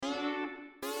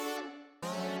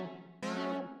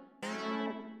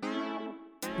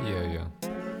Yeah.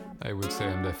 I would say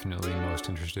I'm definitely most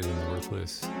interested in the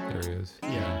worthless areas.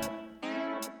 Yeah.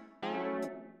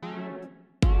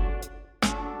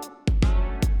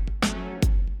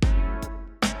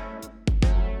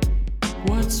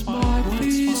 What's my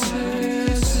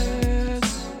thesis?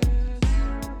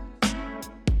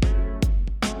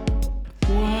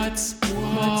 What's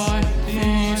my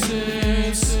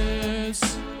thesis?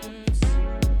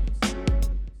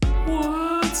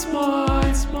 What's my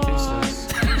thesis?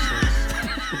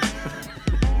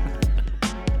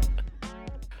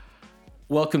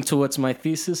 Welcome to What's My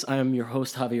Thesis. I am your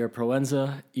host, Javier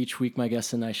Proenza. Each week, my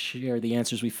guests and I share the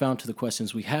answers we found to the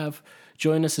questions we have.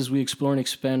 Join us as we explore and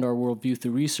expand our worldview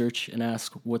through research and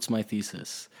ask, what's my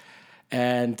thesis?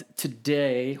 And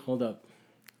today, hold up,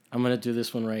 I'm going to do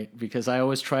this one right because I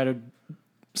always try to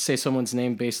say someone's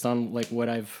name based on like what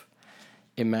I've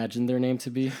imagined their name to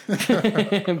be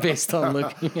based on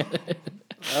looking at it.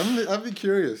 I'd be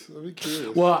curious.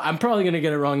 Well, I'm probably going to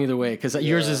get it wrong either way because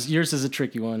yours is a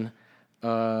tricky one.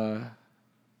 My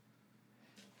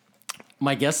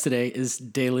guest today is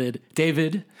David.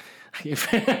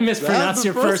 If I mispronounce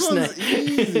your first name.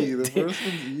 The first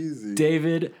one's easy.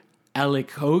 David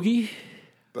Alakogi.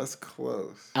 That's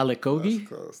close. Alakogi? That's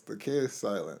close. The K is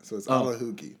silent, so it's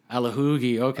Alahugi,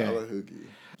 okay. Alahugi.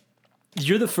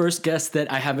 You're the first guest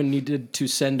that I haven't needed to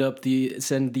send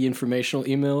the informational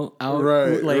email out.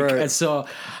 Right. And so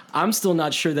I'm still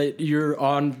not sure that you're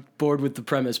on board with the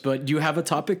premise, but do you have a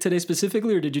topic today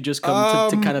specifically, or did you just come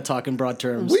to kind of talk in broad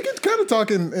terms? We could kind of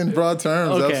talk in broad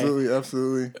terms. Okay.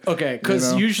 Absolutely. Okay,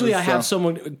 because usually I have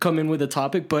someone come in with a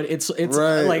topic, but it's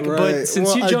right. But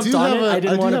since you jumped on it, I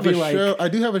didn't want to be like. I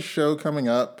do have a show coming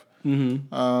up.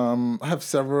 Mm-hmm. I have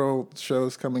several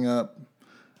shows coming up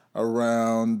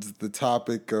around the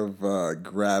topic of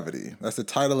gravity. That's the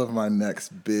title of my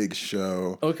next big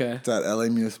show. Okay. It's at LA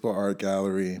Municipal Art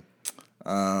Gallery.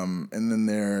 And then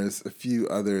there's a few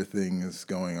other things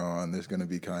going on. There's going to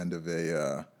be kind of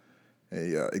a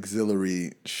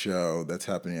auxiliary show that's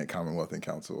happening at Commonwealth and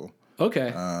Council.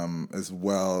 Okay. As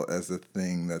well as a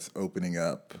thing that's opening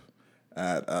up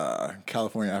at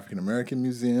California African American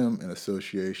Museum in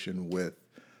association with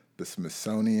the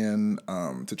Smithsonian.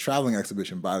 It's a traveling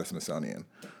exhibition by the Smithsonian.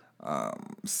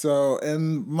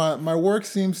 And my work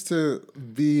seems to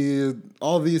be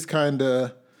all these kind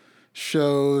of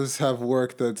shows have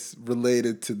work that's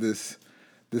related to this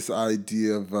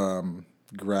idea of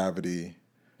gravity.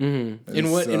 Mm-hmm.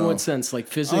 In what sense? Like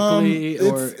physically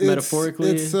or metaphorically?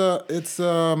 It's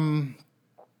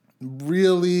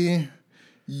really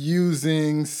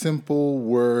using simple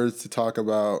words to talk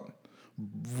about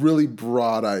really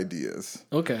broad ideas.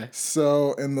 Okay.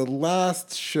 So in the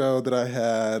last show that I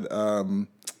had,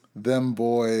 Them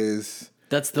Boys.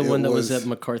 That's the one that was at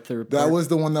MacArthur Park. That was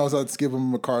the one that was at Skip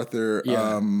and MacArthur.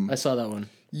 Yeah, I saw that one.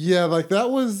 Yeah, like that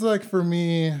was like for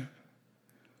me,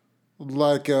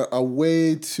 like a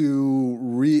way to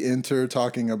re-enter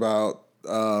talking about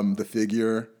the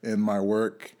figure in my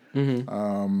work.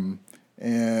 Mm-hmm.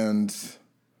 And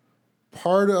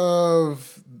part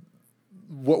of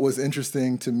what was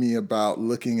interesting to me about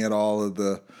looking at all of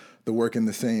the work in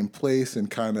the same place and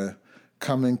kind of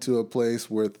coming to a place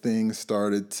where things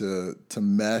started to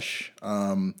mesh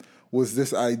was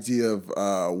this idea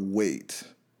of weight.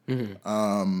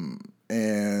 Mm-hmm.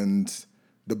 And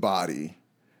the body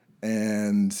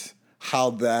and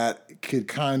how that could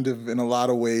kind of in a lot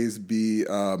of ways be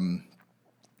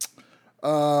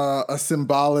a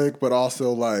symbolic but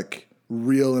also like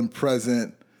real and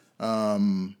present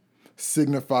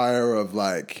signifier of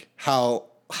like how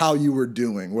you were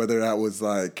doing, whether that was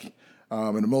like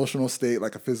an emotional state,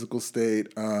 like a physical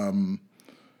state. The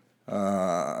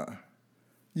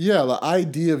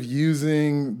idea of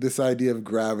using this idea of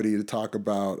gravity to talk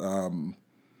about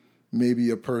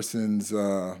maybe a person's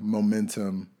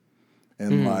momentum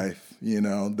in life,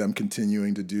 them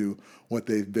continuing to do what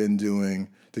they've been doing,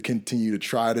 to continue to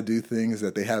try to do things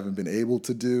that they haven't been able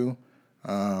to do.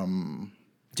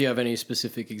 Do you have any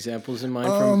specific examples in mind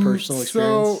from personal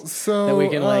experience? So that we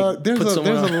can like there's a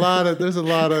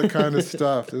lot of kind of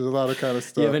stuff. There's a lot of kind of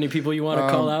stuff. Do you have any people you want to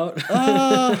call out?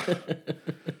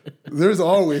 There's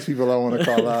always people I want to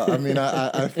call out. I mean,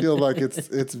 I feel like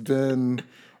it's been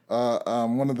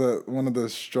one of the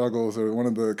struggles or one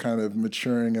of the kind of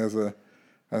maturing as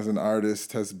an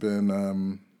artist has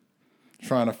been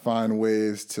trying to find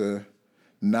ways to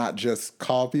not just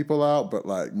call people out, but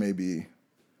like maybe,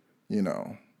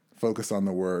 focus on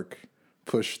the work,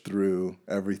 push through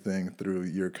everything through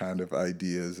your kind of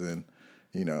ideas and,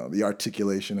 the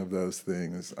articulation of those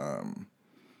things.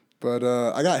 But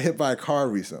I got hit by a car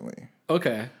recently.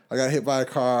 Okay. I got hit by a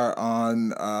car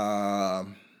on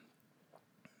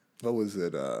what was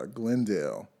it?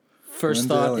 Glendale. First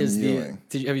Glendale thought and is Ewing.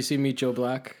 have you seen Meet Joe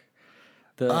Black?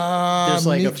 There's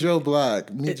like Meet Joe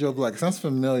Black. Meet Joe Black. Sounds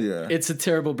familiar. it's a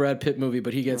terrible Brad Pitt movie,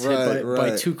 but he gets hit by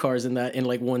Right. 2 cars in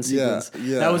like one Yeah, sequence.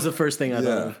 yeah. That was the first thing I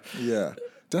thought of. Yeah.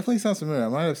 Definitely sounds familiar. I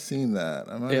might have seen that.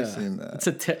 It's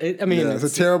a It's a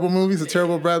terrible movie. It's a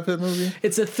terrible Brad Pitt movie.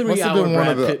 it's a Must have 3-hour been one Brad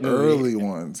of the Pitt movie. early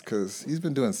ones because he's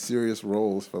been doing serious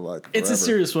roles for like forever. It's a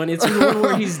serious one. It's the one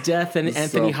where he's deaf and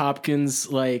Anthony Hopkins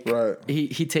Right.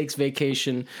 he takes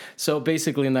vacation. So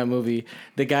basically in that movie,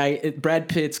 the guy Brad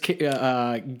Pitt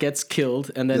gets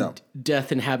killed and then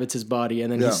death inhabits his body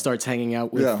and then he starts hanging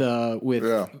out with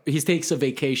he takes a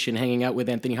vacation hanging out with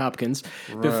Anthony Hopkins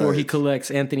before he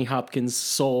collects Anthony Hopkins'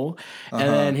 soul and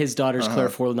then his daughter's Claire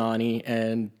Forlani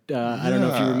and I don't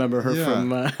know if you remember her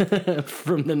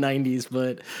from the 90s,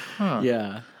 but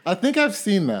yeah. I think I've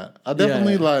seen that. I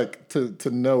definitely like to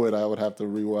know it. I would have to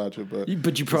rewatch it,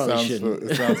 but you probably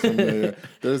shouldn't. It sounds familiar.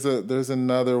 There's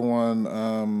another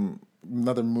one,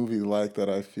 another movie like that.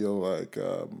 I feel like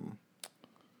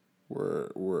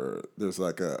where there's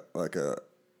like a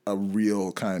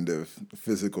real kind of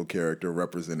physical character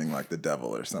representing like the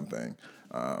devil or something.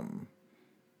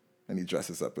 And he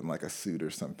dresses up in like a suit or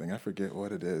something. I forget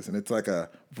what it is. And it's like a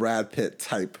Brad Pitt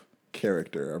type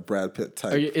character, a Brad Pitt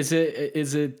type. Is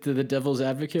it the Devil's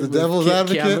Advocate? The Devil's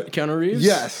Advocate? Keanu Reeves?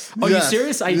 Yes. Oh, you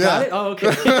serious? I got it? Oh,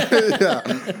 okay.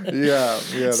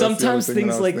 Yeah. Sometimes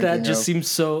things like that just seem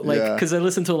so like, because I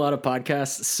listen to a lot of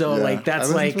podcasts. So like, that's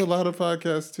I like. listen to a lot of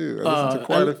podcasts too. I listen to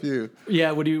quite a few.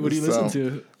 Yeah. What do you listen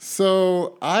to?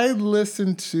 So I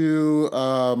listen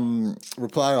to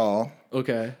Reply All.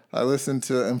 Okay. I listened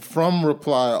to, and from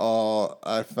Reply All,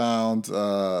 I found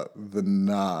The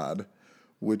Nod,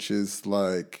 which is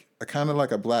like a kind of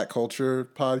like a black culture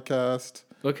podcast.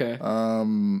 Okay.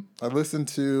 I listen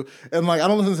to, and like I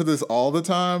don't listen to this all the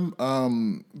time,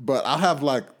 but I'll have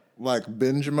like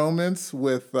binge moments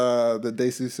with the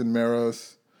Jesus and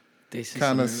Meros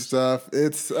kind of stuff.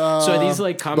 It's so are these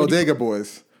like comedy? Bodega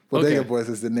Boys. Bodega Boys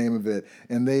is the name of it,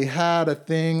 and they had a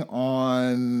thing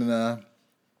on.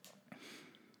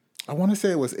 I want to say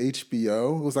it was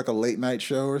HBO. It was like a late night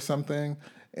show or something.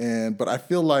 But I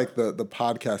feel like the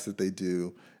podcast that they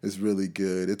do is really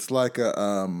good. It's like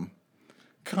a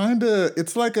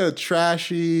it's like a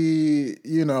trashy,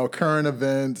 current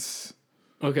events.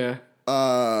 Okay.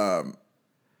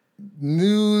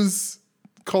 News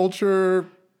culture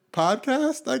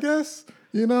podcast, I guess.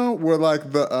 Where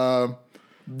like the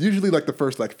usually like the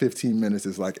first like 15 minutes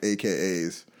is like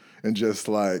AKAs and just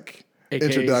like AKAs.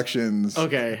 Introductions,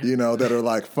 that are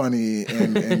like funny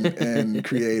and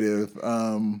creative.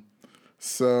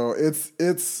 So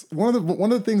it's one of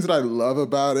the things that I love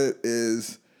about it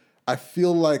is I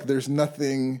feel like there's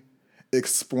nothing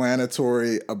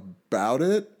explanatory about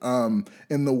it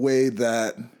in the way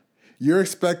that you're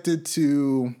expected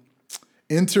to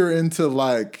enter into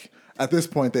like at this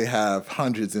point they have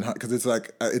hundreds and because it's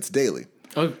like it's daily.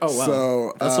 Oh wow!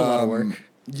 So that's a lot of work.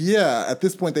 Yeah, at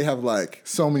this point they have like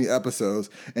so many episodes,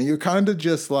 and you're kind of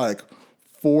just like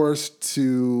forced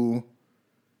to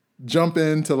jump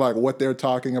into like what they're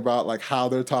talking about, like how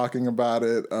they're talking about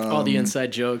it, all the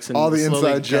inside jokes, and all the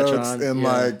inside jokes, and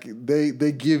like they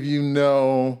give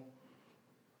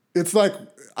it's like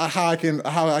how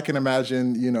I can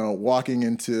imagine walking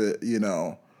into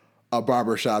a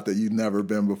barbershop that you've never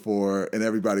been before, and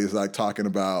everybody's like talking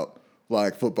about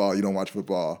like football. You don't watch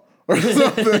football. Or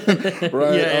something,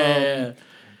 right? Yeah.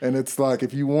 And it's like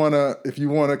if you wanna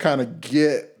kind of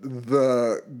get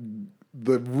the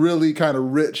really kind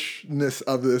of richness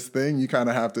of this thing, you kind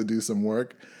of have to do some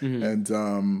work. Mm-hmm.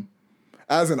 And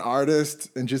as an artist,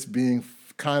 and just being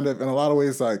kind of in a lot of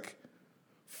ways like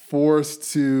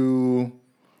forced to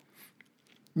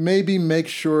maybe make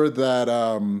sure that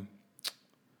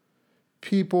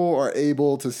people are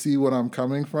able to see where I'm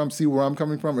coming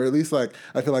from, or at least like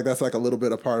I feel like that's like a little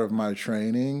bit a part of my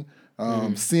training.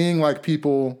 Seeing like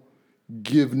people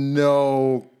give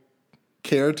no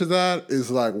care to that is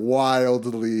like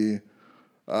wildly.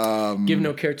 Give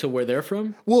no care to where they're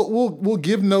from? We'll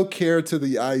give no care to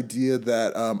the idea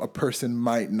that a person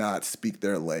might not speak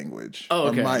their language,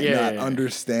 or might not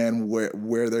understand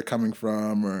where they're coming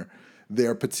from or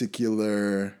their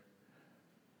particular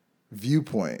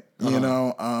viewpoint.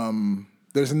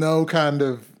 There's no kind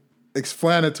of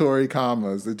explanatory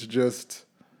commas. It's just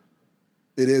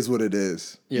it is what it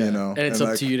is. And it's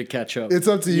up to you to catch up. It's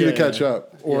up to you to catch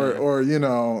up, or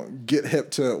get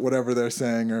hip to whatever they're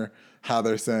saying or how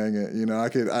they're saying it. I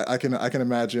can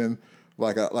imagine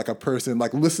like a person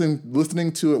like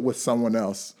listening to it with someone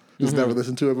else who's never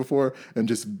listened to it before and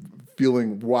just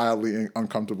feeling wildly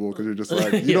uncomfortable because you're just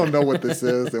like, you don't know what this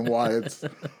is and why it's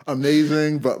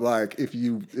amazing. But like, if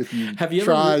you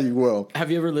try, you will.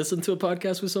 Have you ever listened to a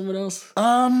podcast with someone else?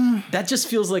 That just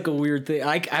feels like a weird thing.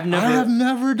 I have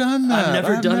never done that. I've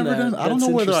never done that. I don't know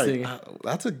whether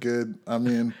That's that's a good. I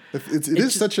mean, it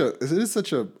is such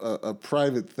a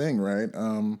private thing, right?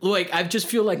 Like, I just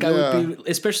feel like I would be,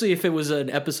 especially if it was an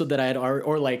episode that I had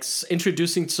or like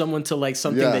introducing someone to like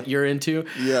something that you're into,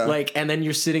 like, and then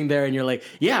you're sitting there and you're like,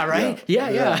 yeah, right,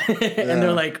 yeah. And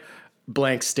they're like,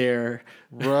 blank stare.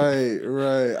 Right.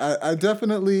 I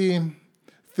definitely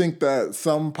think that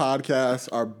some podcasts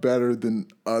are better than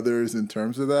others in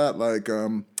terms of that. Like,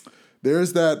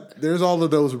 there's all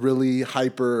of those really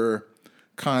hyper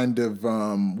kind of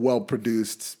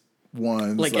well-produced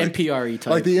ones, like NPR-y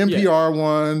type, like the NPR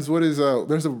ones. What is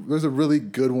there's a really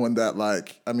good one that,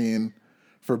 like, I mean,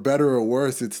 for better or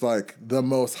worse, it's like the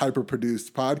most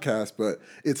hyper-produced podcast, but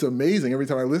it's amazing every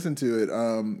time I listen to it.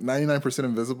 99%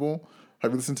 Invisible.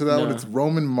 Have you listened to that one? It's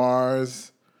Roman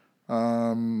Mars.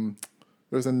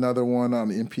 There's another one on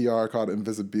NPR called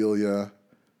Invisibilia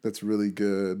that's really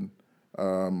good.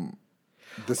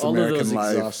 This all American of those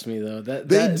Life. Exhaust me though.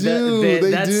 They do.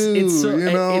 It's so,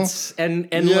 you know? It's and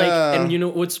you know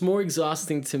what's more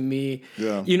exhausting to me.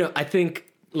 Yeah. You know, I think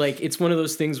like it's one of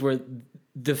those things where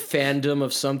the fandom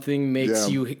of something makes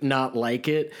you not like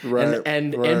it. Right.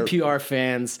 And NPR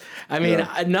fans, I mean,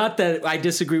 not that I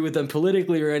disagree with them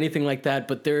politically or anything like that,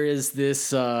 but there is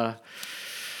this.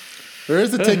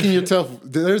 There's a taking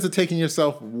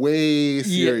yourself way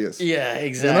serious. Yeah,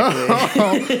 exactly.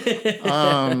 You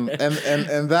know?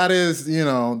 And that is, you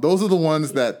know, those are the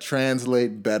ones that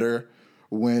translate better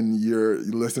when you're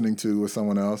listening to with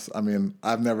someone else. I mean,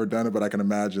 I've never done it, but I can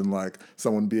imagine like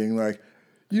someone being like,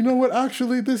 you know what,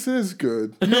 actually this is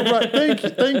good. You're right.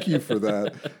 Thank you for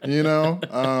that. You know?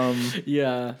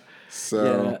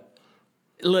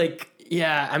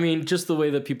 I mean, just the way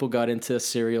that people got into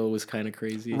Serial was kind of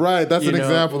crazy. Right, that's an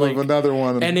example of another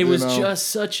one. And it was just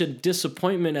such a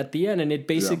disappointment at the end. And it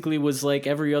basically was like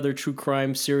every other true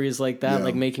crime series like that,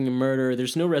 like Making a Murder.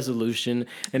 There's no resolution.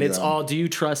 And it's all, do you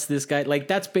trust this guy? Like,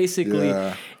 that's basically,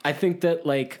 I think that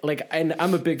and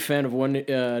I'm a big fan of one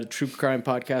true crime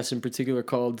podcast in particular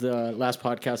called Last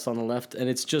Podcast on the Left. And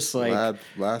it's just like...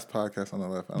 Last Podcast on the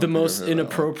Left. The most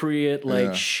inappropriate,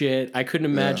 shit. I couldn't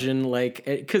imagine,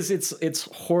 because it's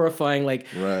horrifying. Like,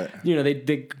 you know,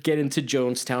 they get into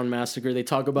Jonestown Massacre. They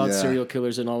talk about serial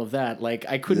killers and all of that. Like,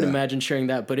 I couldn't imagine sharing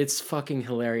that, but it's fucking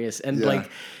hilarious. And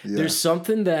there's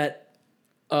something that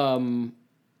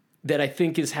I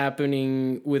think is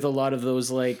happening with a lot of those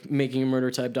like Making a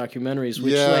Murder type documentaries,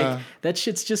 which like that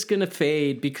shit's just gonna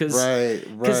fade because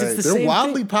it's they're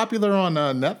wildly popular on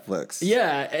Netflix.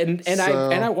 Yeah, and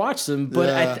I watch them,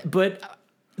 but but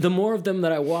the more of them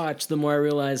that I watch, the more I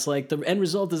realize like the end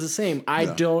result is the same. I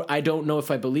don't know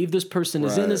if I believe this person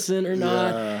is innocent or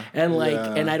not, and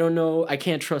and I don't know. I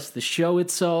can't trust the show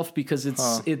itself because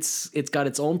it's got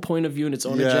its own point of view and its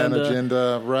own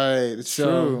agenda. Right? It's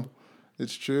true.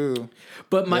 It's true.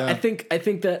 But I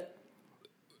think that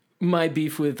my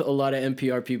beef with a lot of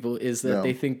NPR people is that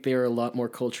they think they're a lot more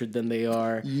cultured than they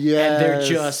are. Yes. And they're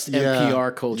just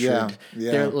NPR cultured.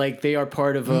 Yeah. They're like they are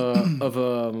part of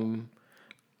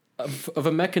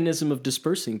a mechanism of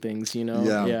dispersing things, you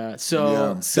know.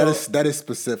 So that is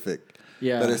specific.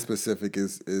 Yeah. That is specific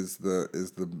is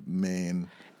the main.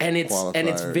 And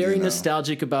it's very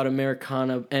nostalgic about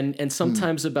Americana and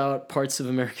sometimes about parts of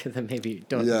America that maybe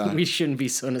we shouldn't be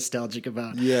so nostalgic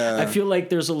about. Yeah. I feel like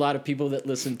there's a lot of people that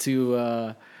listen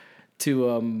to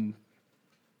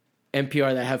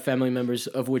NPR that have family members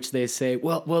of which they say,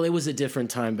 well, it was a different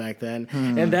time back then.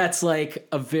 And that's like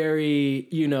a very,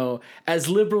 you know, as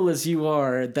liberal as you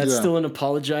are, that's still an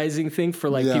apologizing thing for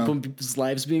like people's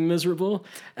lives being miserable.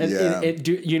 And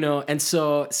you know, and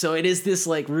so it is this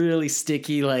like really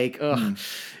sticky, like,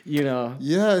 you know.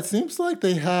 Yeah, it seems like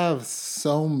they have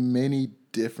so many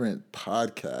different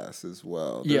podcasts as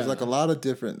well. There's like a lot of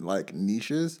different like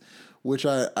niches, which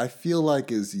I feel like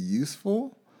is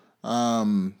useful.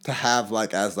 To have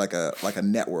like as like a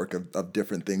network of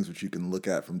different things which you can look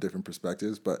at from different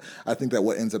perspectives. But I think that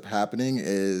what ends up happening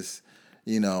is,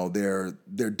 you know, they're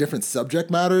different subject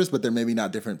matters, but they're maybe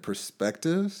not different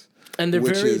perspectives. And they're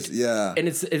and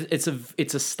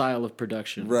it's a style of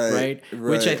production, right?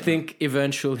 Which I think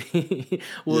eventually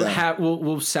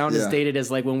will sound as dated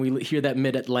as like when we hear that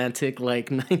Mid-Atlantic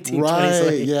like 1920s.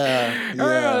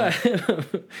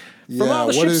 From all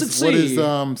the ships at sea. What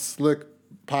is slick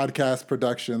podcast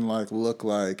production look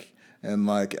like And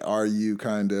like, are you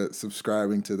kind of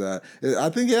subscribing to that? I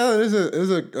think, yeah, it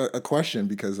is a question,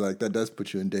 because like that does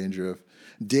put you in danger of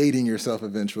dating yourself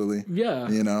eventually. Yeah.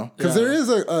 You know, because there is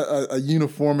a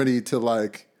uniformity to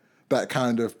like that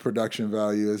kind of production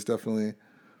value is definitely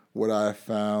what I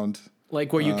found.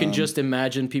 Like where you can just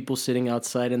imagine people sitting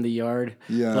outside in the yard,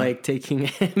 Yeah. like taking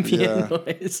ambient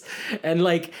noise. And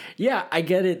like, yeah, I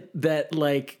get it that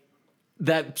like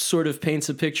that sort of paints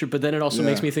a picture, but then it also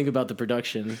makes me think about the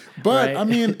production. But right? I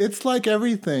mean, it's like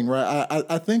everything, right?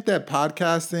 I think that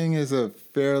podcasting is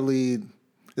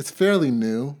it's fairly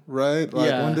new, right?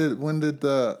 Like when did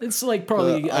the it's like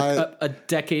probably the a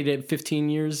decade and 15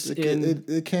 years in.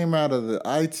 it came out of the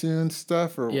iTunes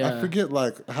stuff, or Yeah. I forget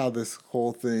like how this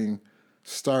whole thing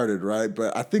started, right?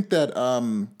 But I think that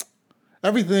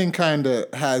everything kind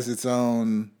of has its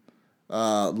own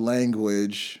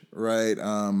language, right?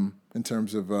 In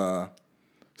terms of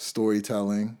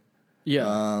storytelling. Yeah.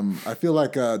 I feel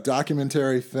like a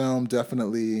documentary film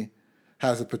definitely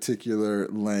has a particular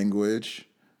language.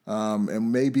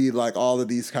 And maybe like all of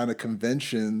these kind of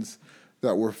conventions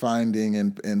that we're finding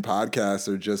in podcasts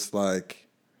are just like,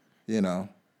 you know,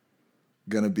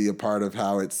 going to be a part of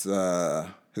how it's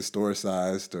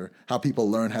historicized or how people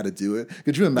learn how to do it.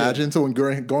 Could you imagine someone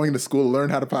going to school to learn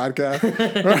how to podcast?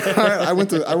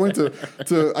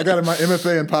 I got my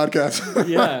MFA in podcast.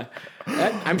 Yeah.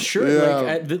 I'm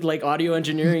sure like audio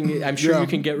engineering, I'm sure you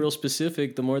can get real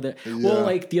specific the more that well,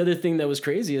 like the other thing that was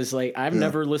crazy is like I've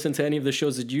never listened to any of the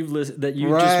shows that you've just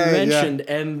mentioned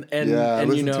and I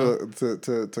you know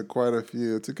to quite a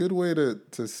few. It's a good way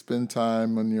to spend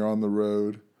time when you're on the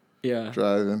road. Yeah.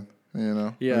 Driving, you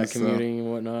know. Yeah, commuting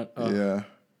and whatnot. Oh. Yeah.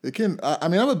 It can I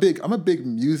mean I'm a big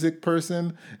music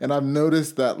person, and I've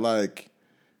noticed that like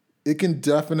it can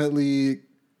definitely,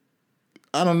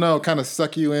 I don't know, kind of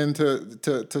suck you into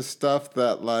to stuff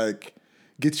that like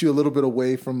gets you a little bit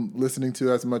away from listening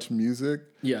to as much music.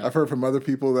 Yeah. I've heard from other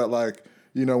people that like,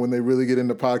 you know, when they really get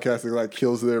into podcasting, it like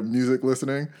kills their music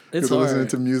listening because they're listening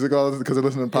to music because they're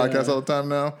listening to podcasts all the time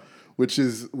now, which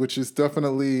is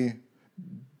definitely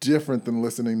different than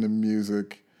listening to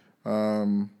music.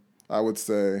 I would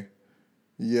say,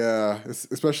 yeah,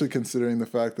 especially considering the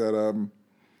fact that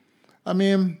I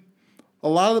mean, a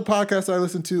lot of the podcasts I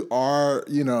listen to are,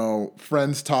 you know,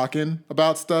 friends talking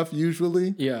about stuff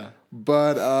usually. Yeah.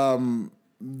 But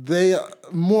they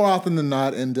more often than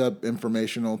not end up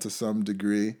informational to some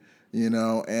degree, you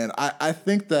know. And I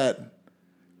think that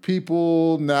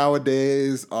people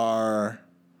nowadays are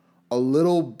a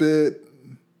little bit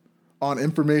on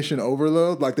information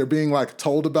overload. Like they're being like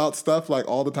told about stuff like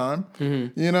all the time,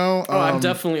 you know. Oh, I'm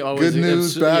definitely always good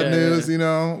news, bad news, you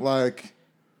know, like.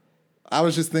 I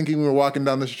was just thinking we were walking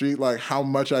down the street, like how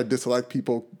much I dislike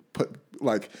people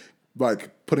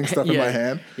putting stuff in my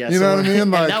hand. Yeah, you know what I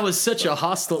mean? Like, and that was such a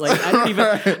hostile. Like I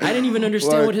didn't even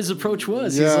understand like, what his approach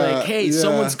was. He's like, "Hey,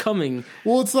 someone's coming."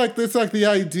 Well, it's like the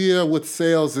idea with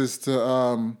sales is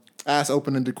to ask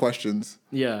open-ended questions.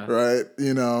 Yeah. Right.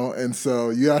 You know, and so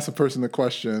you ask a person a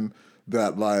question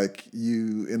that like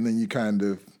and then you kind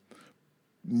of,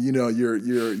 you know,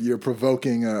 you're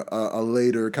provoking a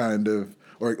later kind of.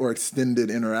 Or extended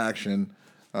interaction,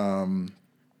 and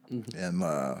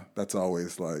that's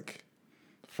always like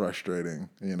frustrating,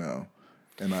 you know.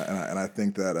 And I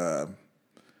think that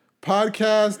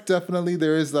podcast definitely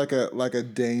there is like a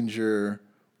danger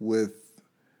with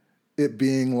it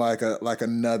being like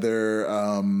another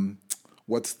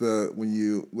with the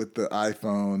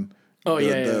iPhone. Oh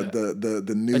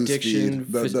the news addiction,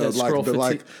 feed,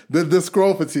 the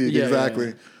scroll fatigue, exactly.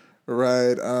 Yeah.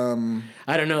 Right.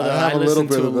 I don't know. Though. I have a little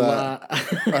bit of that.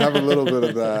 I have a little bit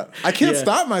of that. I can't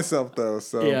stop myself though.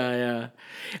 So yeah.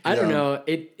 I don't know.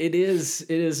 It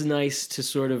is nice to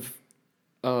sort of.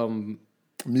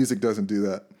 Music doesn't do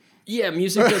that. Yeah,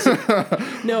 music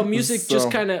doesn't. No, music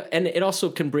just kind of, and it also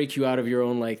can break you out of your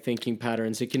own like thinking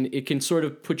patterns. It can sort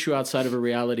of put you outside of a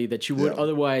reality that you would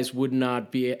otherwise would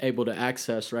not be able to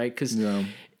access, right? Because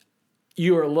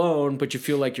you're alone, but you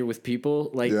feel like you're with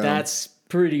people. Like that's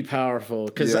pretty powerful.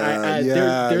 Because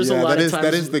there's a lot of times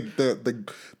that is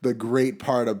the great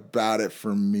part about it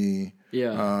for me.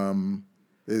 Yeah,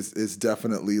 is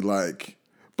definitely like.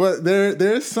 But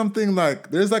there's something like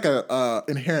there's like a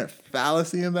inherent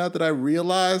fallacy in that I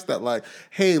realized that like,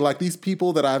 hey, like these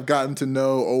people that I've gotten to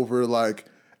know over like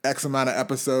X amount of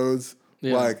episodes,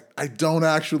 like I don't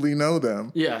actually know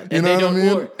them. Yeah, you and know they what don't. I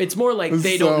mean? Or it's more like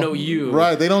they don't know you.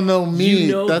 Right, they don't know me.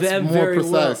 You know that's them more very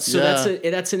precise. well. So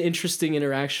that's an interesting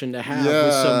interaction to have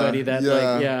with somebody that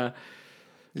that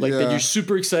you're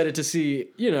super excited to see.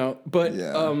 You know, but.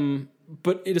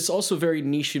 but it is also very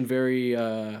niche and very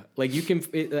like you can.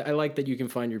 I like that you can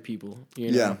find your people.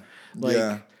 You know? Yeah. Like,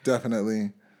 yeah,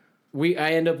 definitely.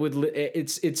 I end up with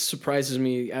it surprises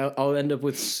me. I'll end up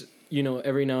with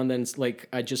every now and then like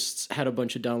I just had a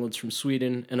bunch of downloads from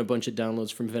Sweden and a bunch of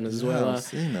downloads from Venezuela. Yeah, I've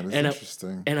seen that. It's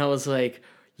interesting. And I was like,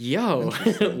 yo,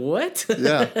 what?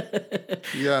 Yeah.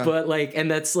 Yeah. But like, and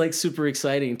that's like super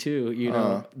exciting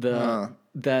too.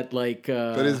 That like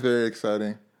that is very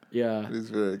exciting. Yeah, it is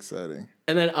very exciting.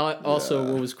 And then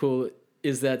also what was cool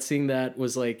is that seeing that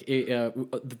was like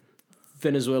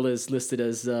Venezuela is listed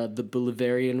as the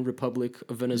Bolivarian Republic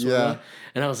of Venezuela.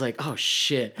 And I was like, oh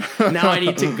shit. Now I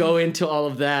need to go into all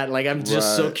of that. Like, I'm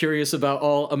just so curious about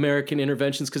all American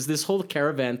interventions because this whole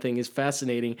caravan thing is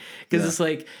fascinating because it's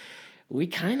like, we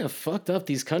kind of fucked up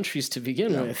these countries to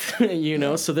begin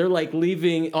with, So they're like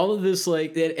leaving all of this,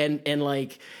 like, and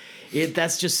like,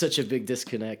 that's just such a big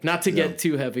disconnect. Not to get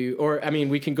too heavy, or I mean,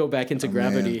 we can go back into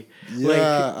gravity. Man.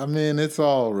 Yeah, I mean, it's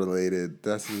all related.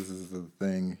 This is the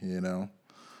thing,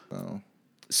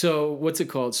 So what's it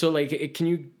called? So like, can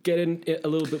you get in a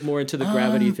little bit more into the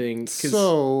gravity thing?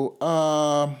 So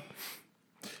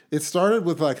it started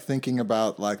with like thinking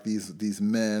about like these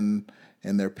men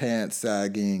and their pants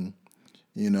sagging.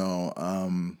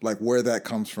 Like where that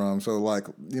comes from. So like,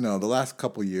 the last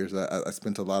couple of years, I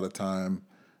spent a lot of time,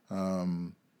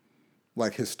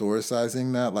 like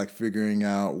historicizing that, like figuring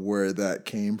out where that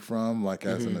came from, like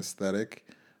as an aesthetic.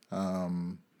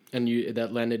 And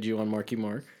that landed you on Marky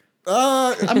Mark?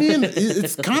 I mean,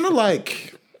 it's kind of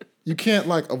like you can't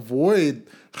like avoid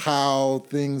how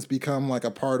things become like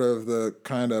a part of the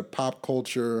kind of pop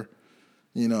culture,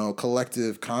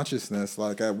 collective consciousness.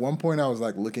 Like at one point I was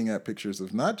like looking at pictures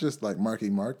of not just like Marky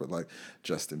Mark, but like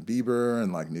Justin Bieber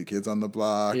and like New Kids on the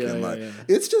Block.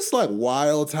 It's just like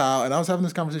wild how, and I was having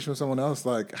this conversation with someone else,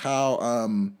 like how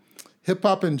hip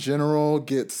hop in general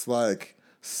gets like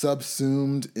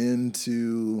subsumed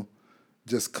into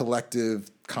just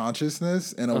collective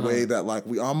consciousness in a way that like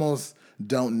we almost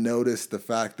don't notice the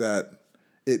fact that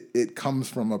it comes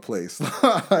from a place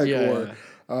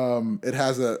it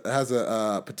has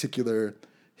a particular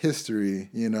history,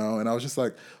 and I was just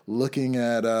like looking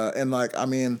at and like I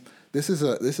mean this is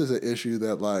an issue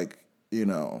that like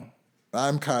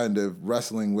I'm kind of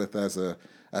wrestling with as a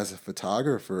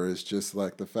photographer, is just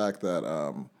like the fact that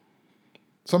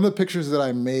some of the pictures that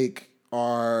I make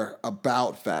are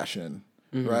about fashion,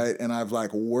 right? And I've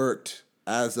like worked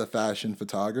as a fashion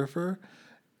photographer,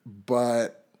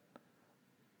 but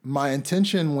my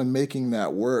intention when making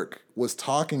that work was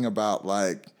talking about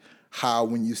like how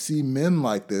when you see men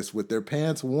like this with their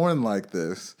pants worn like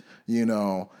this,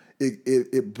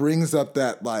 it brings up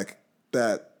that like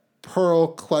that pearl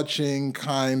clutching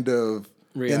kind of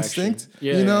reaction. Instinct,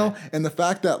 and the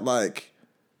fact that like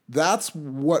that's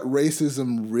what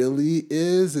racism really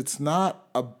is. It's not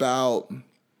about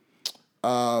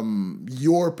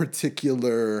your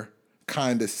particular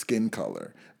kind of skin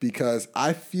color, because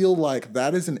I feel like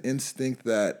that is an instinct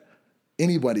that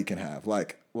anybody can have.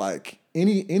 Like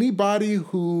anybody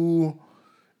who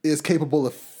is capable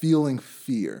of feeling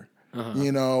fear,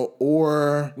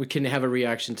 or we can have a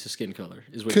reaction to skin color.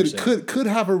 Is what you're saying. Could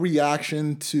have a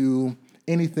reaction to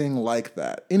anything like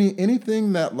that.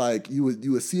 Anything that like you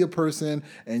would see a person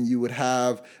and you would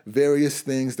have various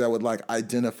things that would like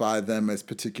identify them as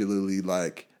particularly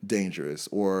like dangerous,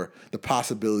 or the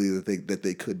possibility that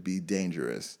they could be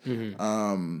dangerous.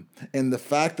 And the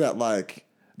fact that like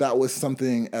that was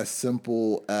something as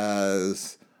simple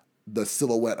as the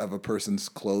silhouette of a person's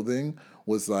clothing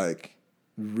was like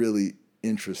really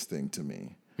interesting to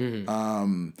me.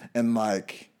 And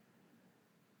like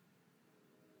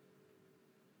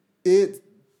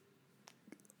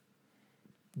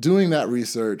doing that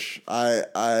research,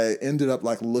 I ended up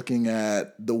like looking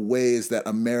at the ways that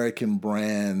American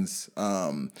brands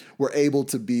were able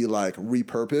to be like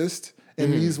repurposed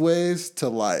in these ways to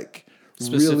like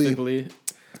specifically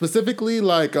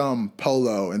like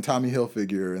Polo and Tommy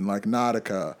Hilfiger and like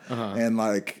Nautica and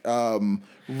like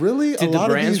really did a the lot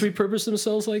brands of these, repurpose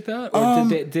themselves like that, or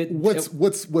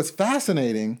what's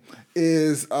fascinating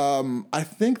is I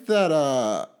think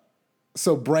that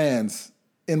so brands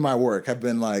in my work have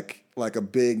been like a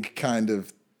big kind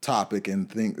of topic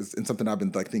and something I've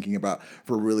been like thinking about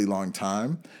for a really long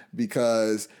time,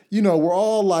 because we're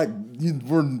all like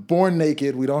we're born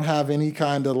naked. We don't have any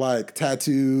kind of like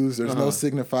tattoos. There's no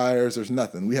signifiers. There's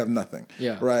nothing. We have nothing.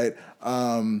 Yeah. Right.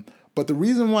 But the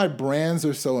reason why brands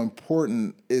are so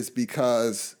important is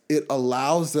because it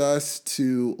allows us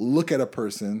to look at a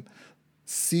person,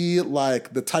 see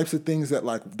like the types of things that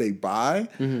like they buy,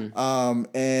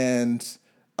 and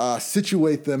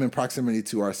situate them in proximity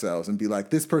to ourselves and be like,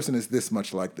 this person is this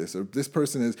much like this, or this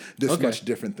person is this much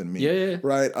different than me. Yeah.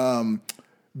 Right.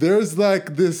 There's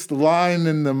like this line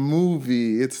in the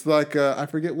movie. It's like I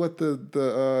forget what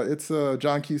it's a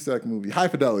John Cusack movie, High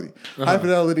Fidelity. High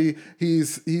Fidelity.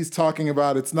 He's talking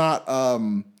about it's not.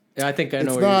 I think I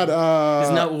know.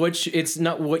 It's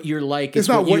not what you're like. It's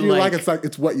not what you like.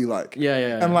 It's what you like.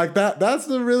 Yeah. And like that. That's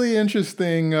a really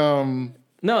interesting.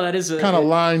 No, that is a kind of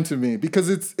line to me because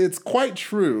it's quite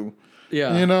true.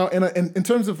 Yeah. You know, in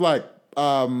terms of like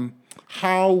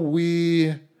how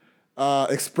we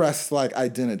express like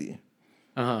identity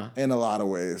in a lot of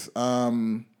ways.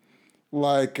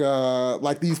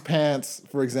 Like these pants,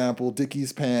 for example,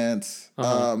 Dickies pants.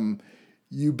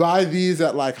 You buy these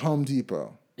at like Home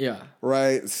Depot. Yeah.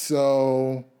 Right.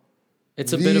 So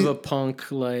it's a bit of a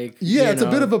punk, like it's a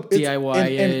bit of a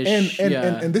DIY-ish.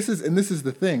 And this is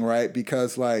the thing, right?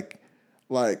 Because like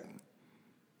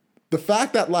the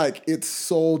fact that like it's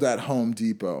sold at Home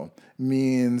Depot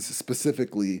means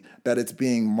specifically that it's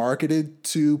being marketed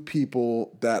to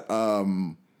people that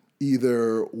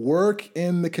either work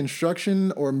in the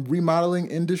construction or remodeling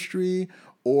industry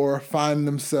or find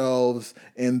themselves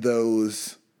in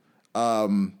those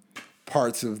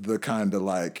parts of the kind of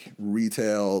like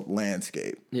retail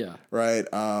landscape. Yeah. Right.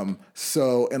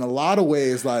 So in a lot of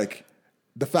ways, like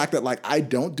the fact that like I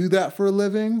don't do that for a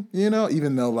living, you know,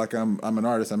 even though like I'm an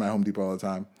artist, I'm at Home Depot all the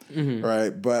time. Right.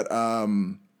 But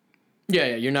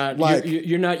you're not like,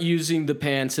 you're not using the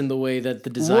pants in the way that the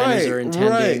designers are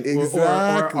intending or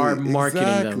are marketing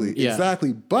them. Yeah.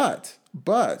 Exactly. But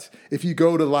if you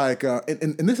go to like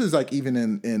and this is like even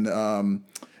in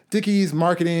Dickies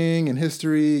marketing and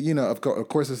history, you know, of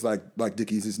course, it's like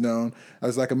Dickies is known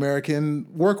as like American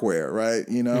workwear, right?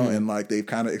 You know, and like they've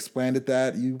kind of expanded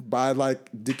that. You buy like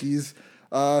Dickies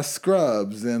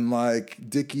scrubs and like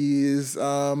Dickies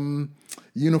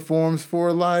uniforms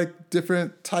for like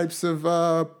different types of.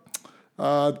 I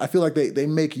feel like they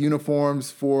make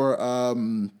uniforms for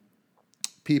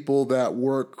people that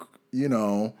work, you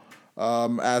know,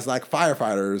 as like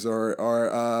firefighters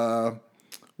or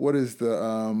what is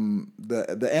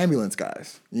the ambulance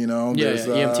guys? You know, there's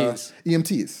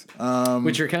EMTs,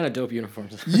 which are kind of dope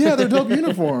uniforms. Yeah, they're dope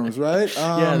uniforms, right?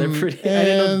 Yeah, they're pretty. I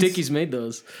didn't know Dickies made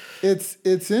those.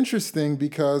 It's interesting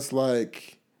because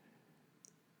like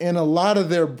in a lot of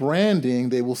their branding,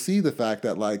 they will see the fact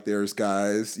that like there's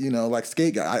guys, you know, like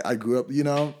skate guy. I grew up, you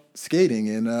know, skating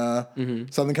in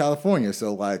Southern California,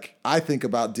 so like I think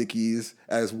about Dickies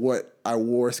as what I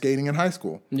wore skating in high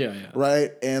school. Yeah.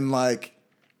 Right, and like.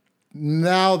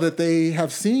 Now that they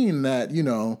have seen that, you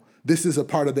know, this is a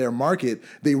part of their market,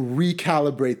 they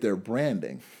recalibrate their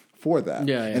branding for that.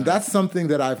 Yeah. And that's something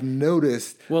that I've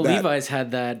noticed. Well, Levi's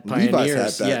had that.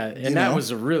 Pioneers. And that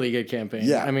was a really good campaign.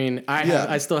 Yeah. I mean,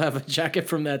 I still have a jacket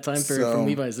from that time period from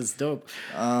Levi's. It's dope.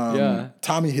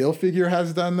 Tommy Hilfiger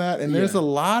has done that. And there's a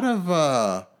lot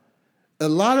of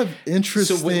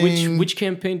interesting. So which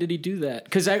campaign did he do that?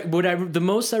 Because the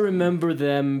most I remember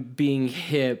them being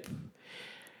hip.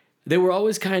 They were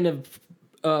always kind of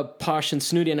posh and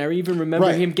snooty, and I even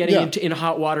remember him getting in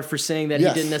hot water for saying that he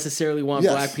didn't necessarily want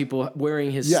black people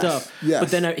wearing his stuff. But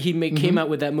then he came out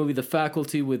with that movie, The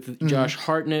Faculty, with Josh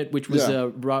Hartnett, which was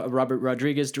Robert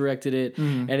Rodriguez directed it,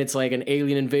 and it's like an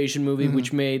alien invasion movie,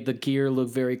 which made the gear look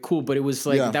very cool. But it was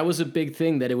like that was a big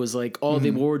thing, that it was like all the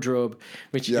wardrobe,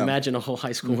 which imagine a whole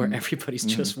high school where everybody's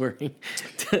just wearing.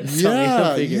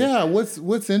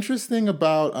 What's interesting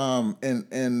about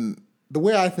and the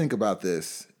way I think about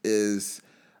this is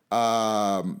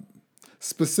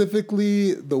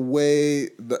specifically the way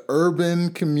the urban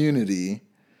community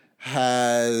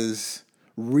has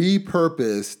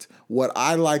repurposed what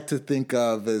I like to think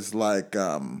of as like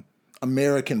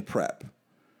American prep.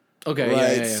 Okay,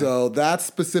 right? Yeah. So that's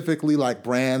specifically like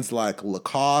brands like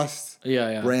Lacoste,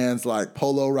 brands like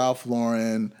Polo Ralph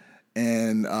Lauren,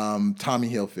 and Tommy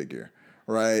Hilfiger,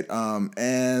 right?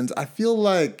 And I feel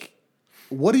like,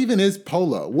 what even is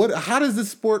polo? How does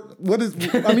this sport?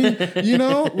 I mean, you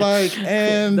know, like,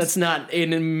 and that's not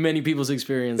in many people's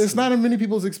experience. It's not in many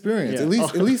people's experience. Yeah.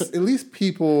 At least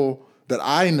people that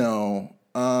I know,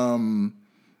 and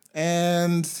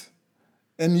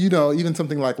you know, even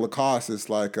something like Lacoste is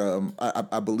like,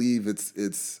 I believe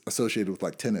it's associated with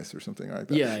like tennis or something like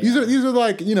that. Yeah. These are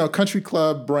like, you know, country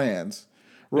club brands,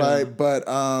 right? Yeah. But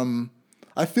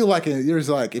I feel like there's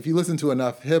like, if you listen to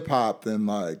enough hip hop, then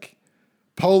like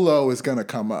polo is going to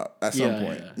come up at some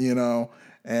point, you know?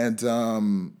 And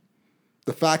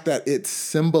the fact that it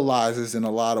symbolizes in a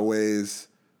lot of ways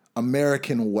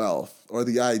American wealth, or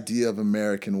the idea of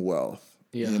American wealth,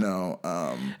 Yeah. You know,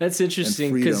 That's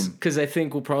interesting and freedom. because I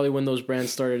think probably when those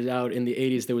brands started out in the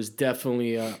 80s, there was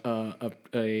definitely a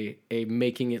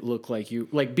making it look like you,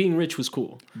 like being rich was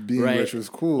cool. Being right? rich was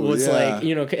cool. Was yeah. like,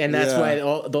 you know, and that's Yeah. why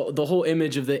the whole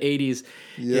image of the 80s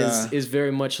Yeah. is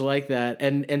very much like that.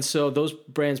 And so those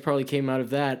brands probably came out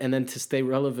of that, and then to stay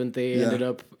relevant, they Yeah. ended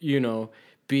up, you know,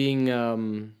 being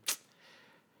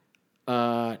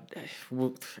I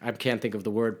can't think of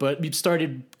the word, but we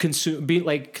started being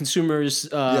like consumers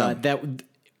that would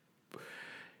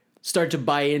start to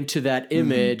buy into that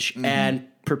image and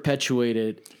perpetuate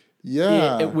it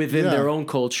Yeah. within yeah. their own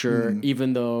culture,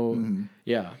 even though,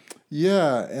 yeah.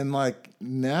 Yeah, and like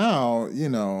now, you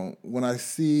know, when I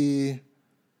see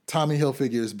Tommy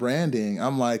Hilfiger's branding,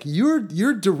 I'm like, you're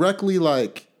directly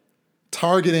like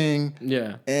targeting,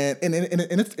 Yeah. and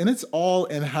it's all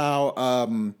in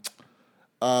how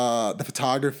the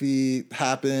photography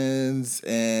happens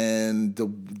and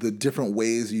the different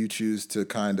ways you choose to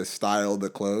kind of style the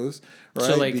clothes, right?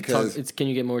 So like, because can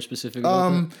you get more specific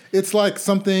about that? it's like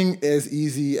something as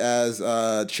easy as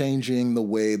changing the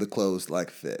way the clothes like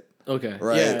fit. Okay.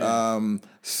 Right. Yeah.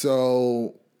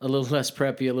 So A little less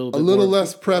preppy, a little bit little more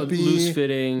less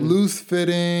preppy, loose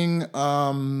fitting.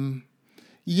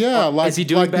 Yeah, like is he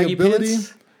doing like baggy the ability.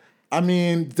 pants? I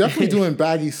mean, definitely doing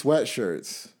baggy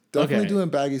sweatshirts. Definitely Okay. doing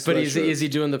baggy sweatshirts. But is he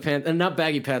doing the pants? And not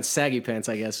baggy pants, saggy pants,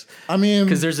 I guess. I mean,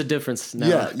 Because there's a difference now.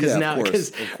 Yeah, Because yeah, now, of course,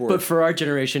 of course. but for our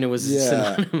generation, it was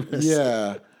synonymous.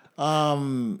 Yeah.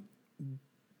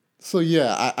 So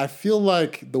yeah, I feel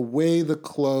like the way the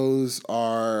clothes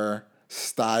are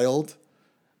styled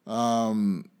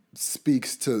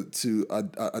speaks to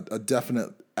a definite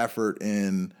effort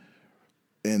in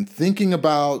thinking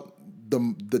about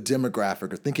the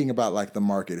demographic, or thinking about like the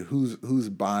market, who's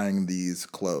buying these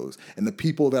clothes, and the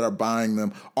people that are buying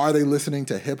them, are they listening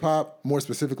to hip hop, more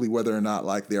specifically whether or not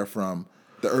like they're from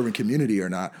the urban community or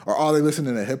not, or are they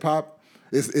listening to hip hop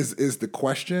is the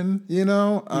question, you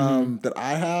know, that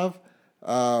I have.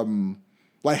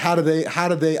 Like how do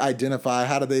they identify,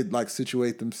 how do they like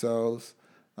situate themselves?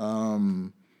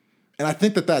 And I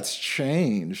think that's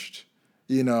changed,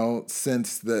 you know,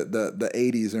 since the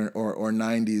 80s or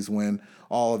 90s, when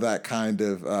all of that kind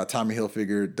of Tommy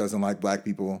Hilfiger doesn't like black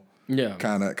people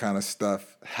kind of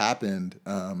stuff happened.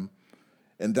 And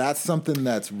that's something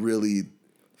that's really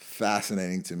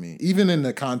fascinating to me, even in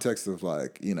the context of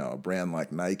like, you know, a brand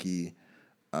like Nike.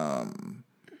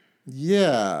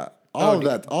 Yeah, all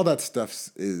that stuff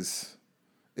is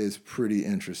pretty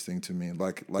interesting to me.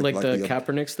 Like the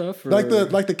Kaepernick stuff? Or? Like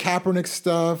the Kaepernick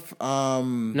stuff.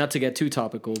 Not to get too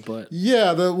topical, but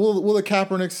yeah, the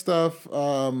Kaepernick stuff.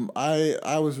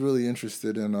 I was really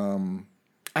interested in.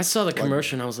 I saw the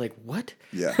commercial and I was like, what?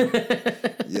 Yeah,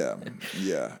 yeah,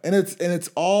 and it's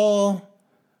all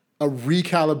a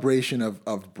recalibration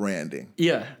of branding.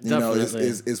 Yeah, definitely. You know,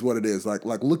 is what it is.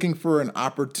 Like looking for an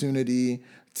opportunity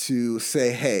to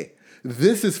say, hey,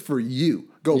 this is for you.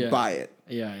 Go buy it.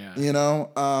 Yeah. You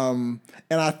know?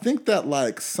 And I think that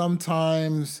like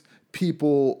sometimes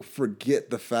people forget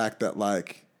the fact that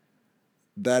like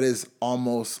that is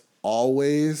almost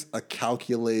always a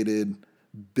calculated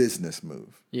business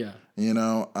move. Yeah. You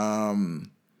know?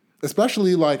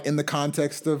 Especially like in the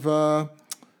context of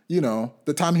you know,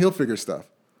 the Tommy Hilfiger stuff.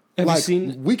 Have like, you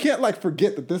seen? We can't like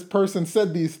forget that this person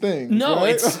said these things. No,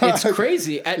 right? it's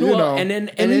crazy. You know,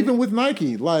 and even with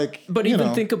Nike, like, but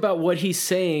even think about what he's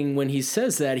saying when he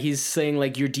says that. He's saying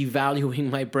like, you're devaluing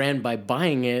my brand by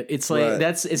buying it. It's like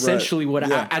that's essentially what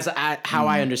how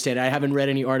I understand it. I haven't read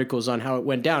any articles on how it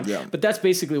went down, but that's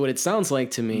basically what it sounds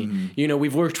like to me. You know,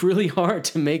 we've worked really hard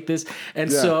to make this, and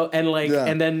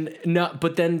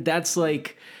but then that's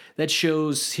like. That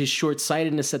shows his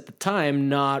short-sightedness at the time,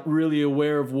 not really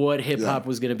aware of what hip-hop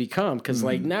was going to become. Because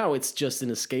like now it's just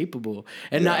inescapable.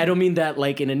 And I don't mean that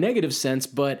like in a negative sense,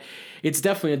 but it's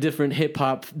definitely a different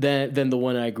hip-hop than the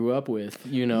one I grew up with,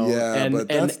 you know? Yeah, but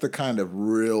that's the kind of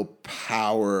real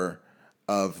power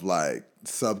of like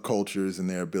subcultures and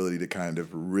their ability to kind of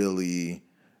really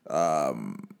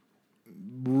kind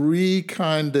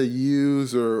of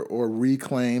use or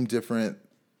reclaim different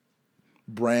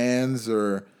brands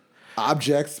or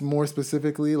objects more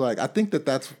specifically. Like I think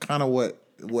that's kind of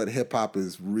what hip hop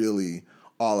is really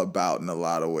all about in a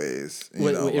lot of ways. In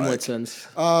what sense?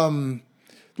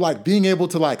 Like being able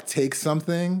to like take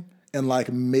something and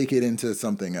like make it into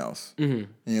something else. You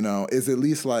know, is at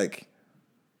least like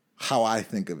how I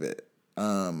think of it.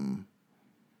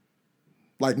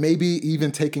 Like maybe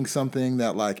even taking something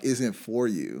that like isn't for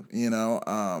you, you know,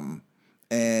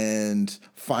 and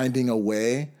finding a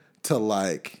way to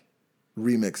like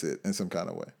remix it in some kind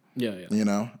of way. Yeah, yeah. You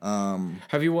know,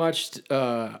 Have you watched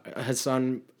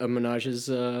Hassan Minaj's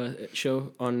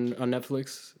show on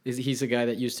Netflix? He's a guy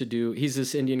that used to do. He's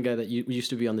this Indian guy that used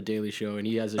to be on the Daily Show, and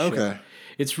he has a show. Okay.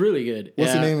 It's really good.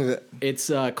 What's the name of it?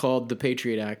 It's called The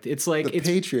Patriot Act. It's like The it's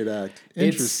Patriot Act.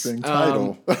 Interesting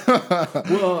title.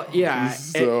 well, yeah.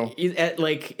 So-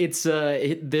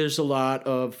 There's a lot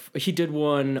of. He did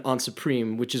one on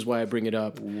Supreme, which is why I bring it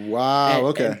up. Wow.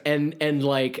 Okay. And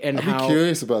I'd how. be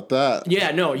curious about that.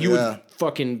 Yeah, no, you Yeah. would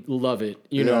fucking love it,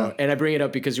 you know. Yeah. And I bring it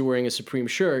up because you're wearing a Supreme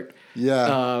shirt.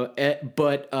 Yeah.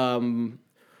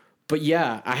 But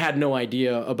yeah, I had no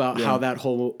idea about how that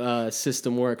whole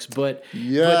system works. But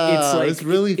Yeah, it's it's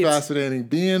really fascinating.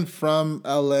 Being from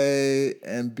LA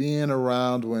and being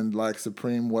around when like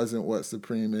Supreme wasn't what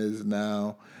Supreme is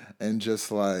now, and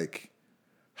just like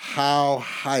how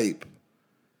hype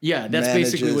Yeah, that's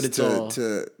basically what it's all.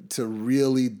 to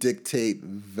really dictate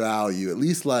value, at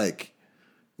least like,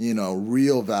 you know,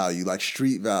 real value, like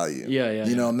street value. Yeah.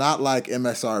 You know, not like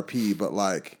MSRP, but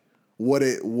like what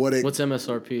it What's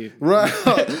MSRP?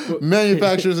 right.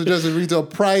 Manufacturers adjusted retail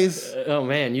price. Oh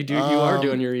man, you are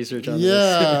doing your research on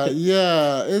this.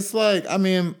 Yeah. It's like, I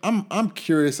mean, I'm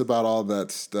curious about all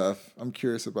that stuff.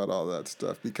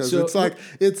 Because So- it's like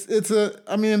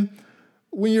I mean,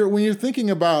 when you're thinking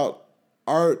about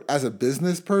art as a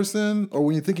business person, or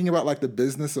when you're thinking about like the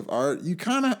business of art, you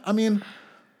kind of, I mean,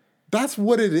 that's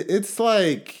what it is. It's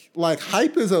like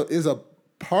hype is a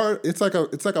part. It's like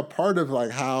a part of like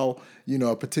how, you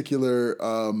know, a particular.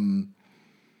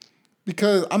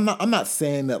 Because I'm not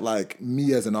saying that like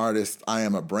me as an artist, I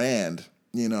am a brand,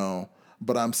 you know,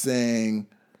 but I'm saying.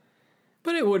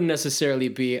 But it wouldn't necessarily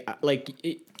be like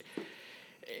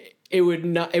it would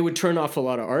not. It would turn off a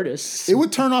lot of artists. It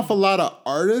would turn off a lot of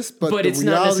artists, but the it's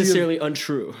not reality necessarily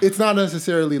untrue. It's not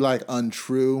necessarily like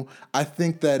untrue. I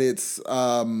think that it's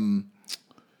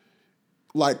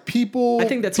like people. I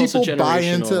think that's people also buy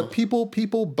into generational.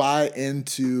 people buy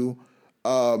into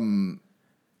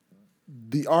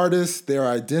the artist, their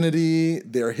identity,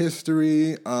 their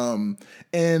history,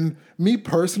 and me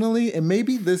personally, and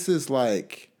maybe this is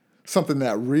like something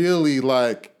that really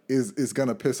like is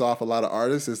gonna piss off a lot of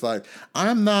artists. Is like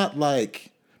I'm not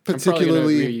like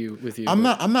particularly I'm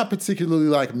not particularly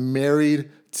like married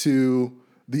to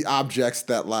the objects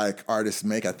that like artists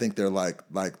make. I think they're like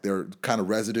they're kind of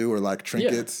residue or like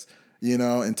trinkets, you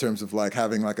know, in terms of like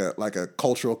having like a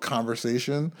cultural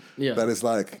conversation that is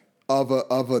like of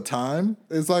a time.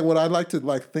 It's like what I like to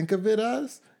like think of it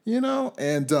as, you know?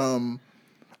 And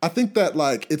I think that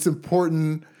like it's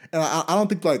important, and I don't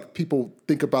think like people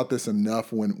think about this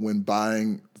enough when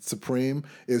buying Supreme,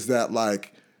 is that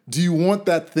like, do you want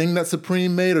that thing that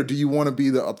Supreme made, or do you want to be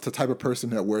the type of person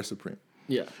that wears Supreme?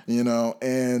 Yeah. You know,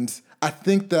 and I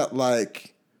think that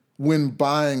like when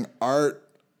buying art,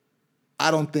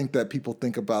 I don't think that people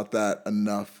think about that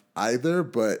enough either,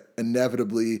 but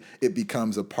inevitably it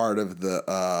becomes a part of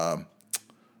the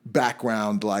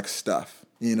background like stuff.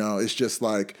 You know, it's just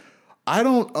like, I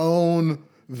don't own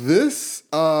this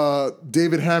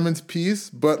David Hammond's piece,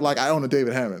 but like I own a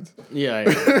David Hammond. Yeah.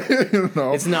 You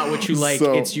know? It's not what you like,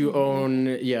 So- it's you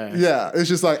own. Yeah. Yeah, it's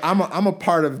just like I'm a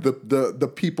part of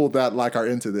the people that like are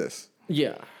into this,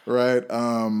 Yeah. right?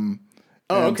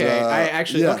 Okay. I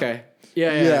actually. yeah. Okay.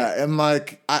 Yeah. Yeah, and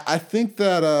like I think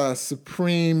that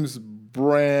Supreme's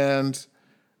brand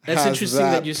That's has interesting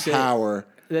that you say- power.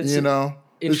 that's You know,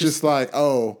 it's just like,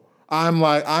 oh, I'm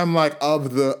like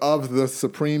of the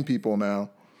Supreme people now.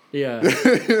 Yeah.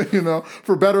 You know,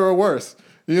 for better or worse.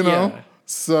 You know, Yeah.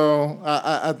 so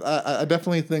I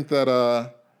definitely think that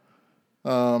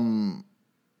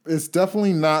it's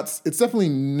definitely not. It's definitely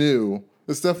new.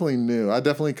 It's definitely new. I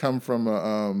definitely come from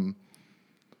a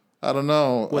I don't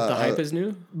know. What the hype is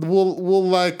new? We'll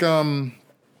like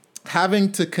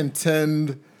having to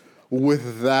contend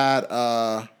with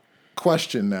that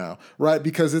question now, right?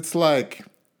 Because it's like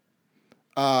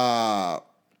so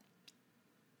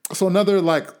another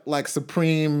like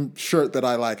Supreme shirt that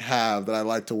I like have that I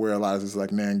like to wear a lot is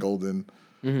like Nan Golden,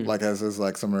 like has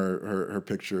like some of her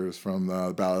pictures from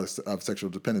the Ballad of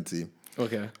Sexual Dependency.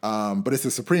 Okay. But it's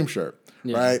a Supreme shirt,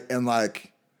 right? And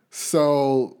like,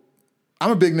 so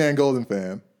I'm a big Nan Golden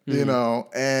fan, you know,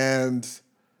 and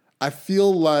I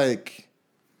feel like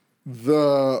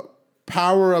the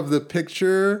power of the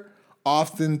picture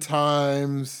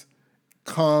oftentimes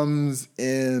comes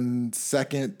in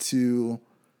second to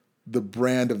the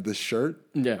brand of the shirt,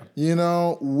 Yeah. you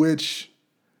know, which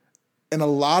in a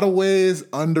lot of ways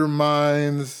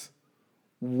undermines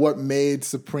what made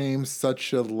Supreme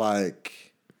such a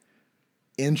like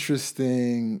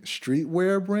interesting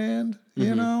streetwear brand,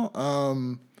 you know?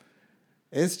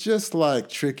 it's just like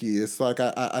tricky. It's like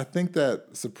I think that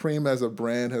Supreme as a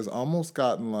brand has almost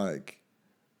gotten like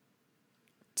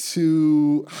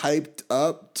too hyped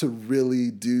up to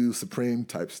really do Supreme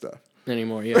type stuff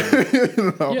anymore. Yeah.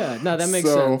 you know? Yeah, no, that makes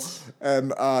sense.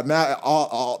 And now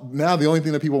the only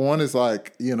thing that people want is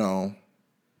like,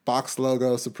 box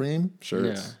logo Supreme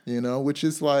shirts, which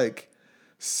is like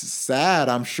sad,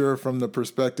 I'm sure, from the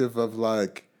perspective of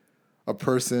like a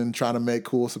person trying to make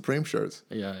cool Supreme shirts.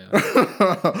 Yeah.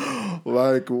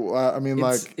 Like, I mean,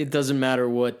 it doesn't matter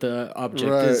what the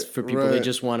object is for people. They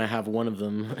just want to have one of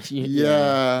them.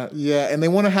 Yeah. And they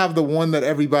want to have the one that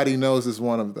everybody knows is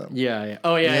one of them. Yeah.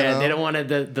 Oh, yeah. They don't want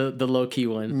the low key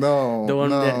one. No. The one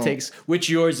that takes, which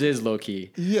yours is low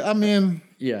key. Yeah, I mean.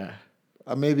 Yeah.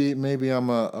 Maybe I'm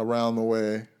a around the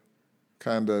way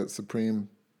kind of Supreme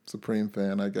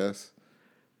fan, I guess.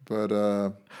 But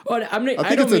I think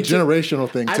it's a generational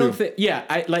thing too. I don't think. Yeah,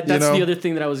 that's the other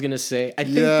thing that I was gonna say.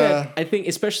 I think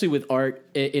especially with art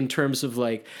in terms of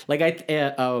I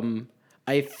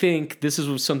think this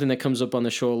is something that comes up on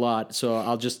the show a lot. So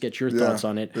I'll just get your thoughts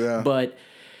on it. Yeah. But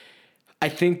I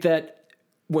think that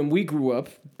when we grew up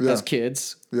as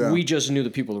kids, we just knew the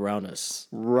people around us.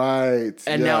 Right.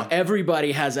 And now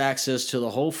everybody has access to the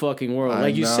whole fucking world.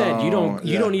 Like you said, you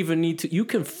don't even need to. You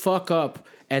can fuck up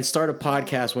and start a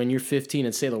podcast when you're 15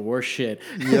 and say the worst shit.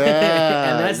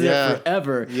 Yeah. And that's there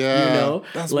forever. Yeah.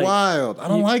 That's wild. I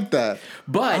don't like that.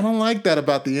 But I don't like that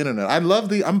about the internet.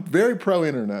 I'm very pro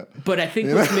internet. But I think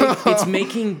it's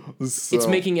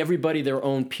making everybody their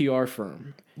own PR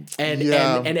firm. And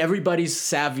everybody's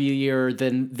savvier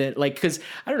than because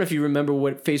I don't know if you remember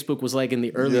what Facebook was like in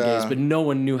the early days, but no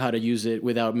one knew how to use it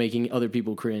without making other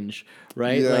people cringe,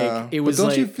 right? Yeah. Like it was. But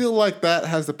don't you feel like that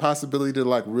has the possibility to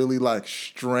like really like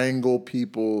strangle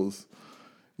people's,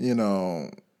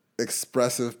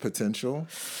 expressive potential,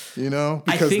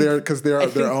 because they're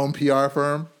their own PR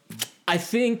firm. I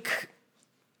think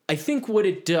what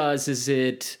it does is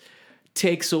it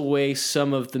takes away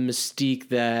some of the mystique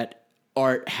that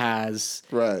art has,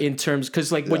 right? In terms,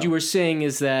 because what you were saying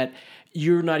is that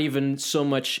you're not even so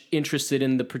much interested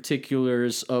in the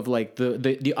particulars of like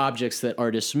the objects that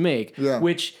artists make,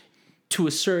 which to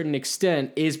a certain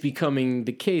extent is becoming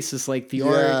the case. It's like the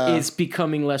art is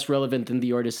becoming less relevant than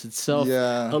the artist itself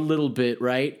a little bit,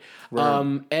 right?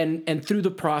 And through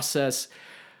the process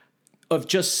of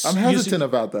just I'm hesitant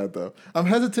about that though. I'm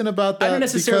hesitant about that. I don't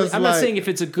necessarily. I'm not saying if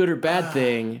it's a good or bad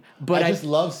thing, but I just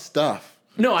love stuff.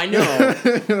 No, I know.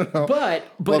 But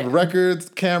love records,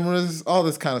 cameras, all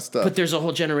this kind of stuff. But there's a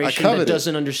whole generation that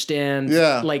doesn't understand.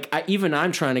 Yeah.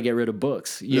 I'm trying to get rid of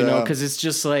books, because it's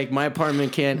just like my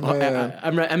apartment can't.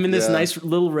 I'm in this nice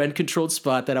little rent controlled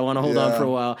spot that I want to hold on for a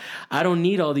while. I don't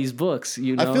need all these books.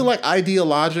 I feel like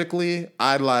ideologically,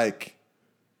 I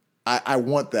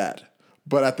want that.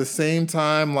 But at the same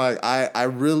time, I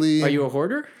really... Are you a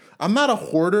hoarder? I'm not a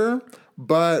hoarder,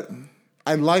 but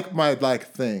I like my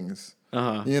things.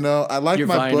 Uh-huh. I like your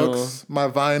my vinyl. books, my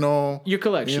vinyl. Your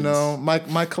collections.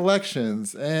 My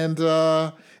collections. And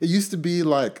it used to be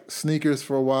like sneakers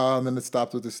for a while, and then it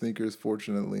stopped with the sneakers,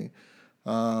 fortunately.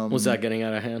 Was that getting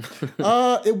out of hand?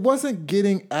 It wasn't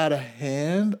getting out of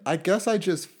hand. I guess I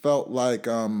just felt like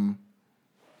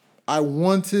I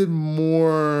wanted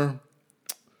more...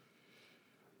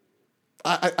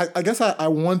 I guess I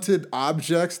wanted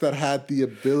objects that had the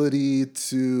ability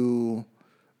to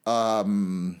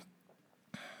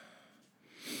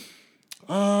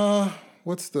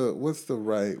what's the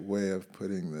right way of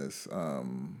putting this?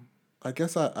 I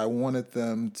guess I wanted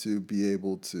them to be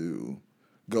able to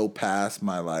go past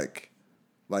my like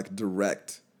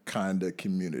direct kind of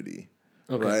community.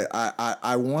 Okay. Right?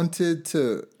 I wanted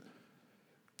to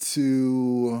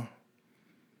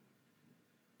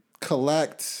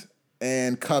collect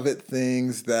and covet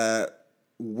things that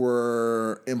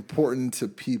were important to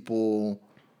people,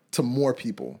 to more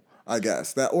people, I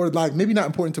guess. Or maybe not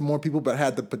important to more people, but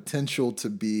had the potential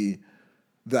to be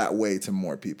that way to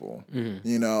more people.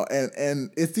 Mm-hmm.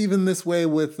 And it's even this way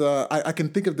with I can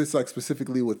think of this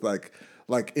specifically with like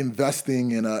investing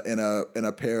in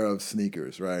a pair of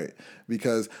sneakers, right?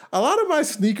 Because a lot of my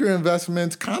sneaker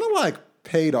investments kind of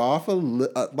paid off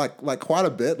quite a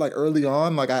bit early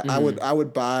on. I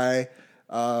would buy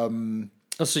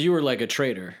so you were like a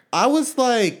trader. I was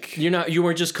like... You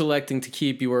weren't just collecting to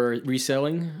keep, you were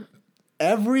reselling?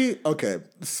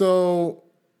 So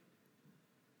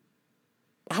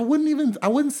I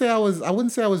wouldn't say I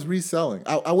was reselling.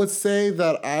 I would say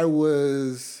that I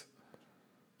was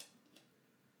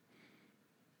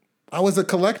a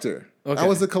collector. Okay. I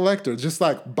was a collector, just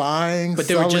buying,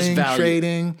 selling,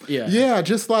 trading. Yeah,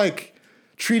 just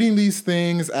treating these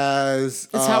things as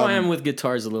It's how I am with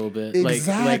guitars a little bit.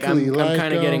 Exactly. I'm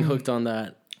kind of getting hooked on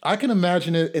that. I can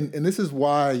imagine it, and this is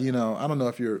why, you know, I don't know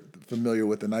if you're familiar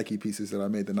with the Nike pieces that I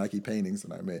made, the Nike paintings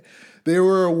that I made. They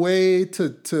were a way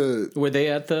to Were they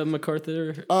at the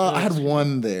MacArthur? I had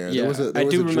one there. Yeah, There was a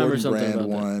remember Jordan something brand about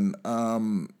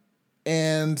one.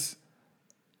 And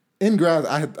in grad,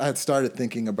 I had started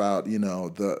thinking about, you know,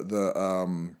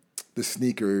 the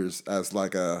sneakers as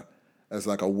like a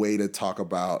way to talk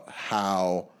about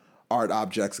how art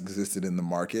objects existed in the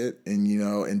market, and you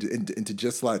know, and to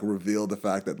just like reveal the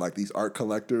fact that like these art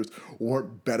collectors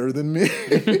weren't better than me,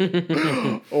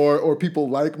 or people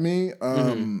like me,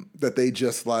 that they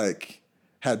just like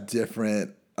had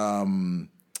different kind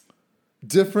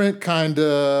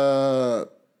of,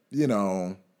 you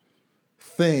know,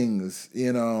 things,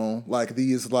 you know, like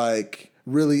these like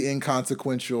really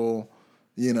inconsequential,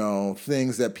 you know,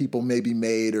 things that people maybe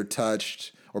made or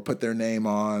touched or put their name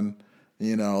on,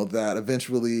 you know, that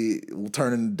eventually will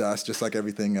turn into dust just like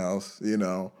everything else, you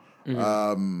know.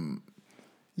 I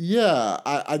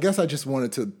guess I just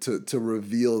wanted to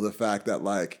reveal the fact that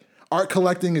like art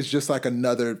collecting is just like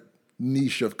another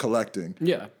niche of collecting.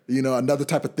 Yeah. You know, another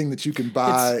type of thing that you can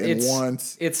buy and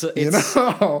want. It's you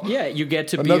know? Yeah, you get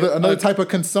to another type of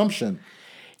consumption.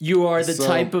 You are the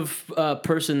type of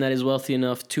person that is wealthy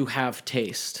enough to have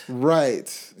taste.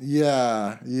 Right.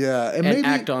 Yeah. And maybe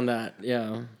act on that.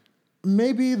 Yeah.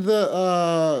 Maybe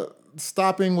the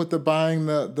stopping with the buying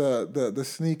the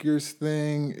sneakers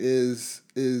thing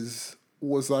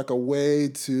was like a way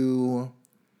to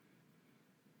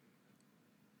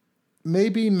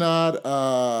maybe not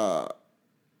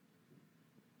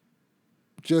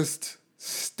just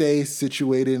stay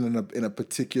situated in a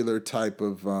particular type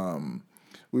of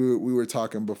we were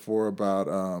talking before about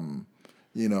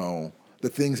you know, the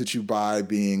things that you buy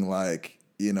being like,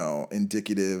 you know,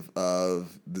 indicative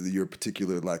of your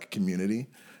particular like community.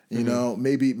 You know,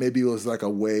 maybe it was like a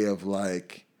way of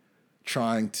like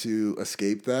trying to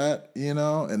escape that, you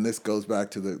know, and this goes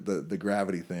back to the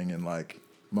gravity thing and like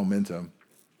momentum.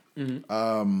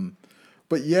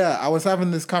 But yeah, I was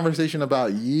having this conversation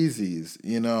about Yeezys,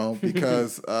 you know,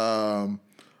 because I'm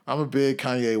a big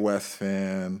Kanye West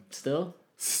fan.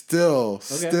 Still,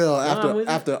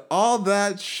 after all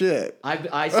that shit, I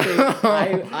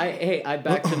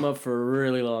backed him up for a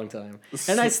really long time,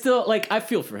 and I still like. I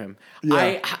feel for him.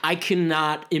 Yeah. I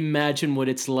cannot imagine what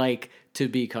it's like to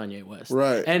be Kanye West.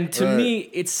 Right. And to me,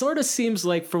 it sort of seems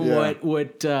like from what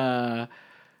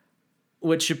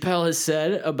Chappelle has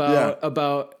said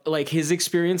about like his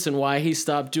experience and why he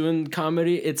stopped doing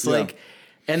comedy. It's like,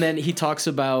 and then he talks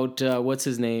about what's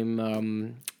his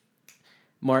name.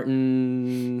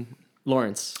 Martin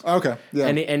Lawrence. Okay, yeah.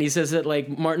 And he says that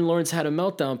like Martin Lawrence had a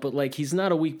meltdown, but like he's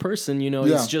not a weak person, you know.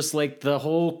 It's just like the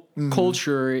whole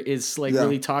culture is like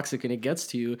really toxic and it gets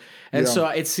to you. And so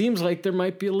it seems like there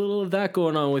might be a little of that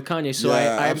going on with Kanye. So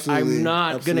I'm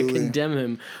not gonna condemn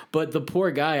him, but the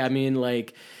poor guy. I mean,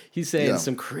 like. He's saying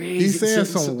some crazy... He's saying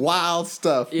some wild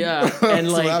stuff. Yeah.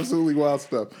 And like... some absolutely wild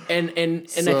stuff. And I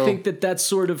think that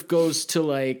sort of goes to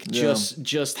like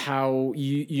just how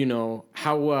you know,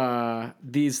 how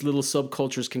these little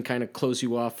subcultures can kind of close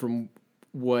you off from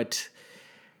what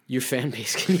your fan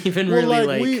base can even really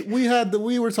like.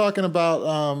 We were talking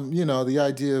about, you know, the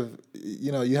idea of,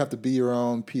 you know, you have to be your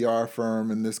own PR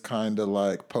firm in this kind of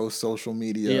like post-social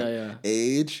media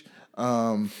age.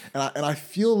 And I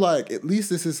feel like at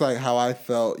least this is like how I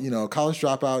felt, you know, College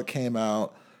Dropout came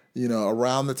out, you know,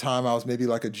 around the time I was maybe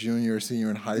like a junior or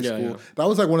senior in high school. Yeah. That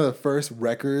was like one of the first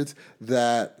records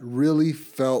that really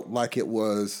felt like it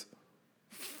was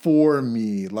for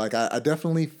me. Like I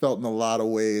definitely felt in a lot of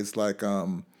ways like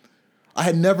I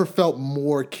had never felt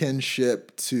more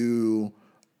kinship to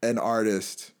an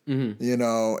artist, you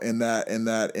know, in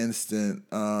that instant,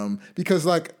 because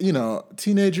like, you know,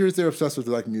 teenagers, they're obsessed with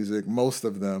like music, most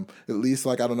of them, at least.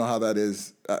 Like I don't know how that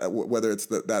is, whether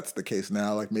that's the case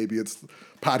now. Like maybe it's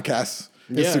podcasts,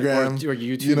 Instagram, or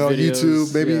YouTube, you know, videos.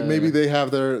 YouTube. Maybe they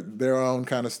have their own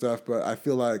kind of stuff. But I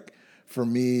feel like for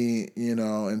me, you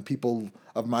know, and people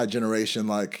of my generation,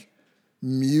 like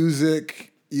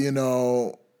music, you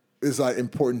know, is like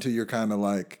important to your kind of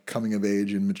like coming of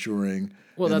age and maturing.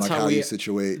 Well, and that's like how you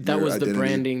situate. That your was identity. the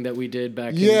branding that we did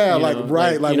back. Yeah, in, like know,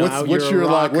 right, like what's your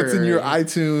like what's in your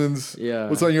iTunes? Yeah,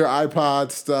 what's on your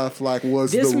iPod stuff? Like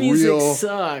was this the music real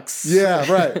sucks. Yeah,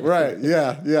 right.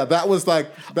 Yeah. That was like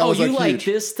that was like you like huge.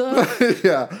 this stuff?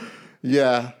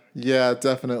 Yeah,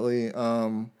 definitely.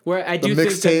 Where I the do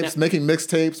mixtapes, making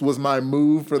mixtapes was my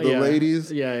move for the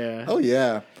ladies. Yeah. Oh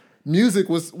yeah. music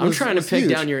was I'm trying to peg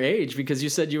huge. down your age because you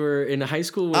said you were in high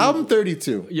school. When I'm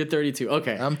 32. You're 32.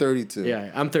 Okay. I'm 32.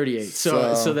 Yeah, I'm 38.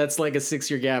 So that's like a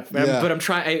 6-year gap. Yeah. But I'm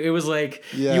trying. It was like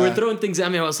Yeah. you were throwing things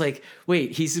at me. I was like,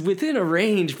 wait, he's within a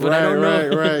range, but I don't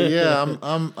know. Right. Yeah,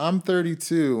 I'm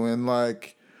 32, and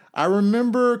like I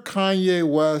remember Kanye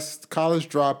West, College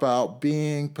Dropout,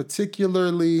 being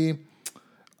particularly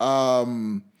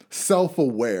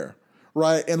self-aware,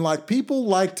 right? And like people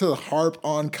like to harp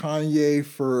on Kanye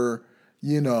for,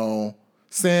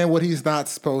 saying what he's not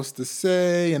supposed to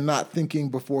say and not thinking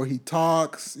before he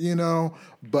talks,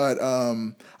 But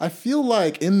I feel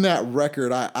like in that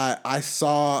record, I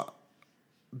saw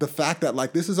the fact that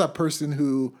like this is a person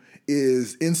who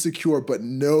is insecure but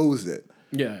knows it.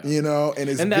 Yeah.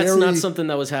 And that's not something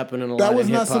that was happening a lot. That was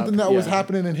in not hip-hop. something that was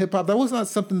happening in hip hop. That was not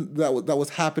something that was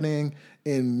happening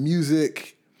in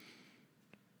music.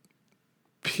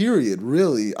 Period.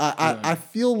 Really, I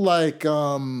feel like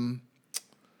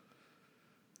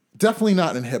definitely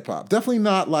not in hip hop. Definitely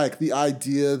not like the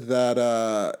idea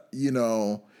that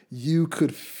you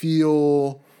could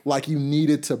feel like you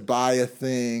needed to buy a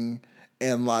thing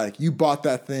and like you bought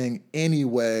that thing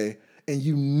anyway, and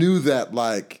you knew that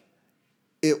like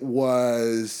it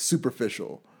was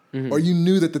superficial, or you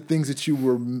knew that the things that you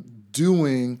were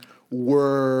doing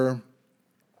were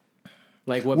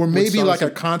like what were maybe what like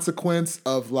songs a consequence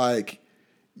of like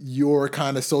your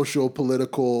kind of social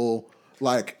political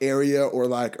like area or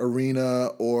like arena,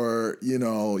 or you and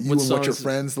what your songs-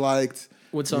 friends liked.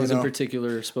 What songs in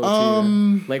particular spoke to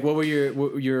you? Like, what were your the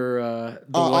ones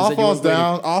All that you Falls were waiting-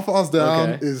 Down. All Falls Down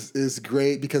Okay. is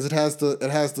great because it has the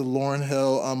Lauryn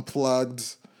Hill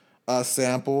unplugged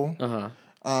sample.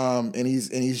 And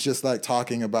he's just like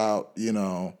talking about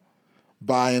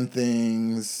buying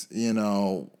things,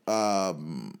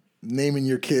 naming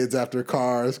your kids after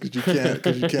cars because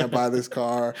you can't buy this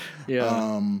car.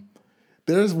 Yeah.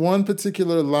 There's one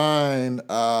particular line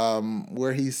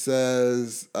where he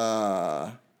says,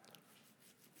 "I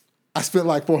spent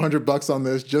like $400 on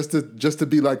this just to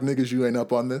be like niggas, you ain't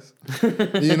up on this,"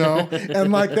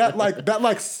 and like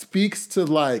that speaks to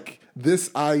like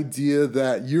this idea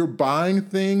that you're buying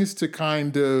things to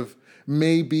kind of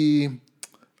maybe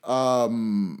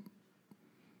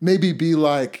be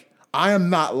like, I am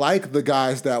not like the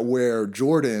guys that wear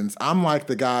Jordans. I'm like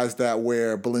the guys that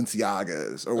wear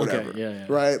Balenciagas or whatever. yeah.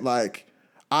 Right? Like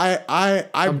I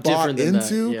bought different than that,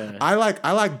 into yeah.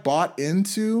 I bought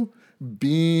into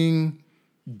being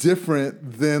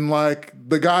different than like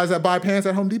the guys that buy pants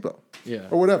at Home Depot. Yeah.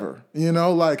 Or whatever.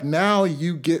 Like now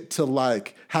you get to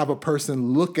like have a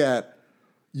person look at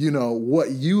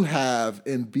what you have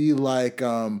and be like,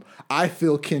 I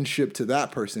feel kinship to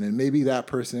that person. And maybe that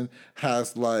person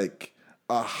has like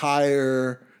a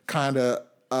higher kind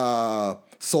of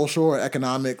social or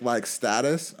economic like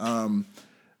status. One,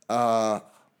 I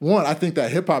think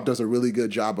that hip hop does a really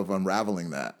good job of unraveling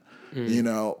that,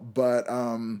 but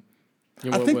I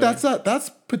think that's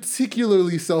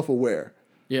particularly self-aware.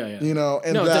 Yeah. And No,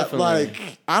 that definitely.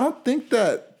 like, I don't think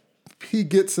that he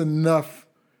gets enough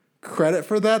credit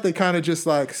for that. They kind of just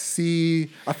like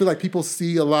I feel like people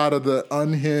see a lot of the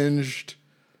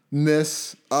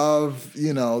unhingedness of,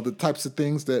 the types of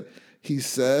things that he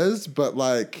says, but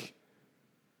like,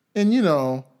 and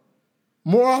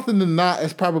more often than not,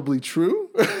 it's probably true.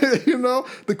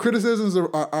 The criticisms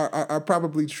are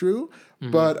probably true,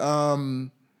 but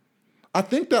I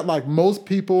think that like most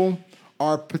people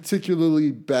are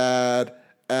particularly bad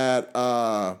at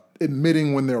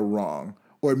admitting when they're wrong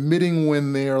or admitting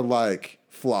when they're like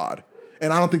flawed.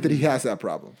 And I don't think that he has that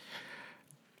problem.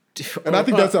 And I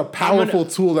think that's a powerful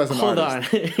tool as an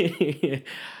artist. Hold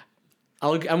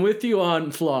on. I'm with you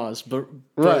on flaws, but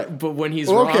when he's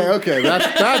Okay, wrong, okay,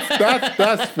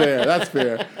 that's fair. That's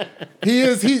fair.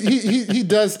 He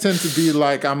does tend to be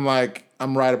like I'm right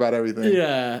about everything.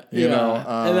 yeah,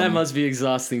 and that must be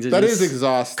exhausting. That is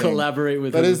exhausting. Collaborate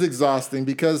with that him. is exhausting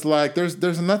because like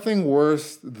there's nothing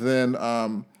worse than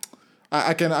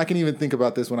I can even think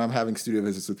about this when I'm having studio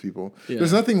visits with people. Yeah.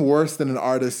 There's nothing worse than an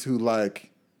artist who like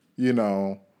you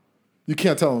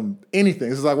can't tell them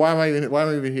anything. It's like why am I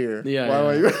even here? Yeah, Why am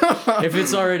I even if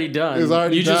it's already done, It's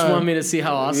already you just done. want me to see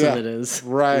how awesome Yeah. it is.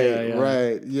 Right, Yeah.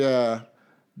 right, yeah.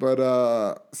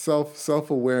 But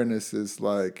self-awareness is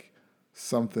like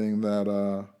something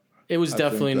that It was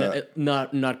definitely that-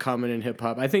 not common in hip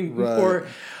hop. I think, Right.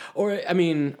 or I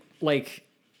mean, like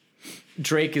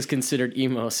Drake is considered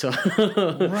emo, so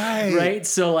Right. right.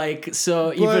 So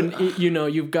even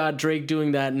you've got Drake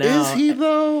doing that now. Is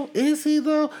he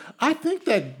though? I think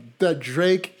that that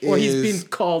Drake is... Or he's been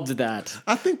called that.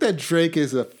 I think that Drake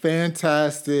is a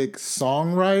fantastic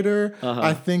songwriter.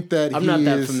 I think that I'm not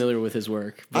that familiar with his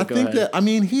work. I think that, I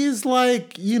mean, he's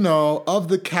like, you know, of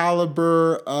the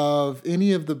caliber of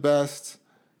any of the best,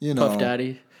 you know... Puff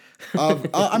Daddy.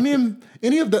 I mean,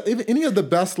 any of the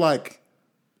best, like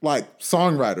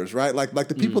songwriters, right? Like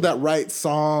the people that write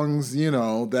songs, you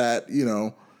know, that, you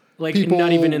know... Like, people,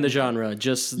 not even in the genre,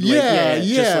 just...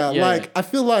 Like, I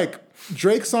feel like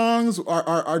Drake songs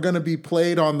are going to be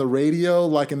played on the radio,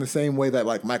 like in the same way that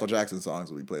like Michael Jackson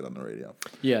songs will be played on the radio.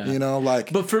 Yeah. You know,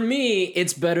 like... But for me,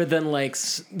 it's better than like,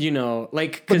 you know,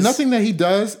 like... But nothing that he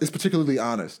does is particularly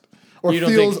honest or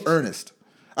feels earnest.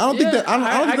 I don't think that... I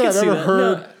don't think that I've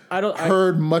ever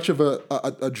heard much of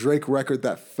a Drake record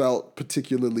that felt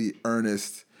particularly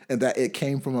earnest and that it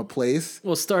came from a place.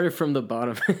 Well, started from the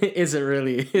bottom. Is it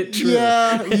really true?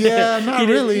 Yeah, not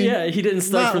really. Yeah, he didn't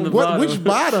start from the bottom. Which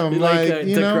bottom? Like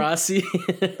you know? Degrassi.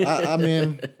 I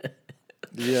mean,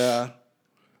 yeah.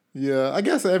 I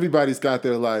guess everybody's got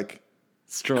their like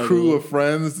struggle. Crew of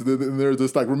friends, and they're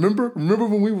just like, remember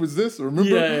when we was this? Remember?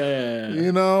 Yeah.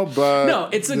 You know, but no,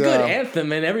 it's a good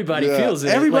anthem, and everybody feels it.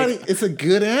 Everybody, like, it's a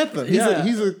good anthem.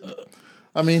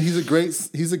 He's a great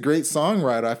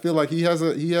songwriter. I feel like he has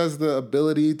the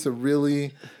ability to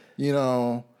really, you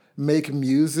know, make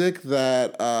music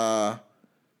that a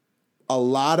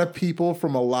lot of people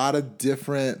from a lot of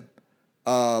different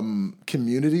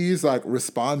communities like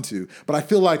respond to. But I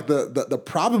feel like the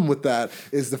problem with that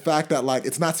is the fact that like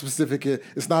it's not specific,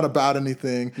 it's not about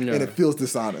anything, and it feels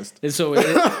dishonest. And so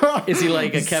is he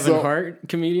like a Kevin Hart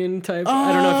comedian type?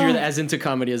 I don't know if you're as into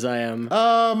comedy as I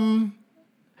am.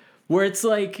 Where it's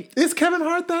like... Is Kevin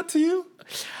Hart that to you?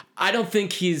 I don't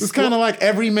think he's... It's kind of like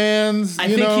everyman's, I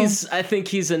think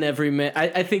he's an everyman.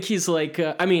 I think he's like...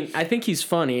 I think he's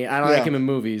funny. I like him in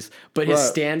movies. But his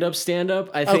stand-up,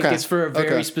 I think is for a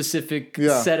very specific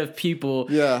set of people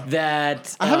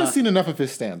that... I haven't seen enough of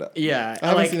his stand-up. Yeah. I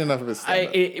haven't seen enough of his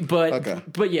stand-up.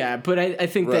 But I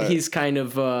think that he's kind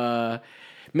of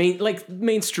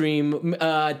mainstream,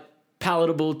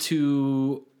 palatable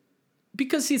to...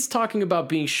 Because he's talking about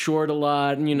being short a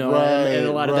lot, you know, and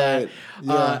a lot of that.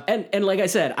 Yeah. And like I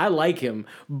said, I like him.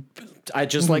 I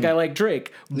like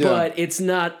Drake. But it's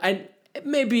not...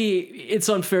 maybe it's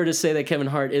unfair to say that Kevin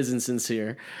Hart isn't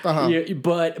sincere.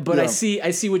 But I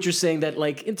see what you're saying, that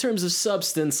like in terms of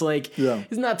substance, like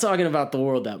he's not talking about the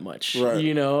world that much. Right.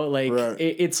 You know, like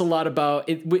it's a lot about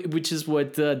it, which is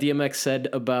what DMX said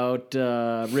about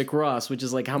Rick Ross, which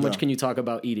is like, how much can you talk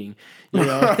about eating? You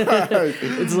know,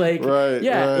 it's like,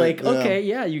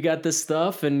 you got this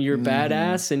stuff and you're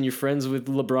badass and you're friends with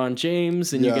LeBron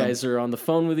James and you guys are on the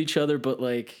phone with each other, but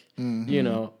like, you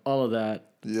know, all of that.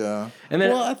 Yeah. And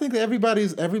then, I think that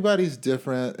everybody's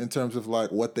different in terms of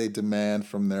like what they demand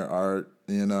from their art.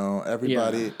 You know,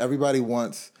 everybody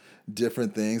wants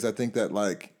different things. I think that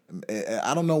like,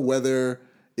 I don't know whether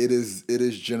it is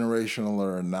generational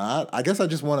or not. I guess I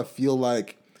just want to feel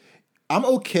like I'm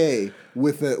okay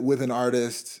with an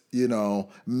artist, you know,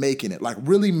 making it, like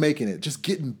really making it, just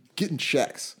getting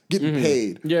checks, getting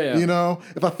paid. Yeah. You know,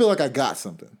 if I feel like I got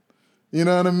something, you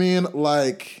know what I mean?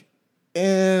 Like,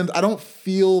 and I don't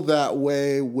feel that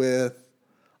way with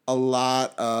a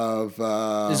lot of...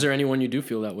 Is there anyone you do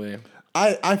feel that way?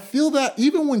 I feel that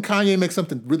even when Kanye makes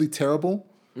something really terrible,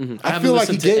 I feel like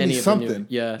he gave me something.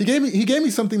 Yeah. He gave me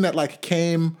something that like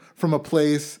came from a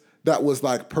place that was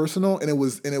like personal, and it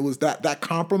was that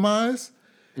compromise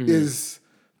is,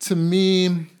 to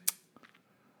me,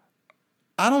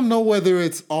 I don't know whether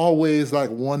it's always like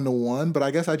 1-to-1, but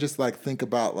I guess I just like think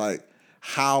about like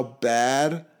how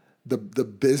bad the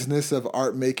business of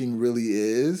art making really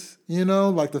is, you know,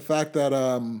 like the fact that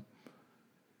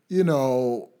you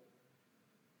know,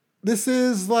 this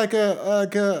is like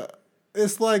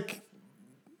it's like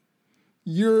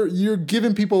you're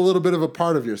giving people a little bit of a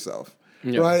part of yourself,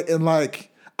 right? And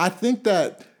like I think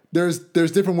that there's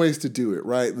different ways to do it,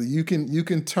 right? You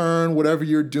can turn whatever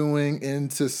you're doing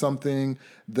into something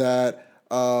that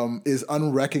is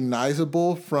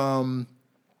unrecognizable from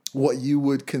what you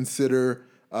would consider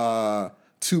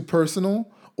too personal,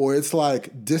 or it's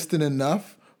like distant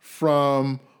enough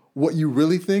from what you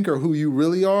really think or who you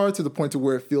really are to the point to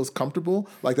where it feels comfortable.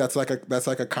 Like that's like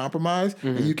a compromise,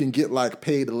 and you can get like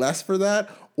paid less for that,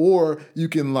 or you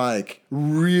can like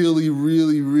really,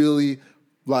 really, really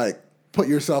like put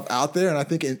yourself out there. And I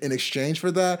think in exchange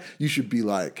for that, you should be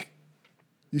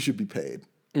paid.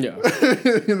 Yeah.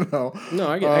 You know. No,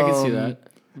 I can see that.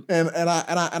 And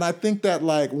I think that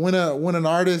like when an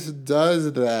artist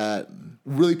does that,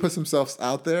 really puts themselves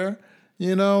out there,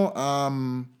 you know,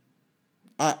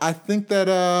 I think that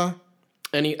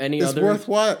Any it's other?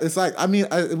 worthwhile. It's like, I mean,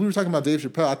 we were talking about Dave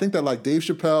Chappelle. I think that like Dave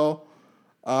Chappelle,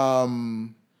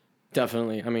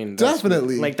 Definitely. I mean,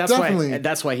 definitely,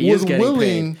 that's why he is getting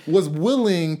paid. Was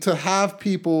willing to have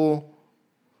people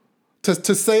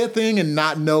to say a thing and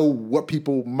not know what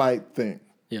people might think.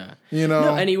 Yeah. You know?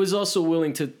 No, and he was also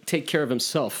willing to take care of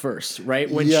himself first, right?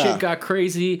 When Yeah. shit got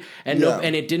crazy and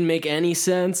and it didn't make any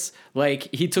sense,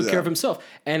 like he took care of himself.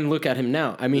 And look at him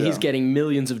now. I mean, he's getting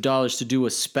millions of dollars to do a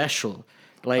special.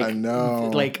 Like I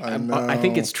know. I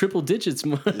think it's triple digits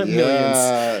millions.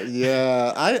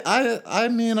 Yeah. I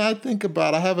mean, I think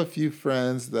about, I have a few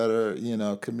friends that are, you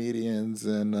know, comedians,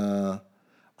 and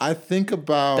I think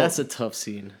about, That's a tough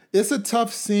scene. it's a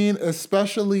tough scene,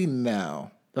 especially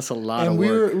now. That's a lot And of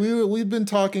work. we've been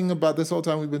talking about this whole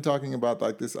time. We've been talking about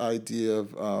like this idea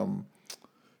of,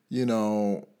 you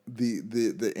know,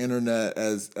 the internet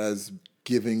as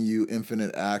giving you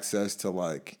infinite access to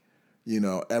like, you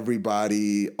know,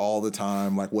 everybody all the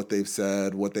time, like what they've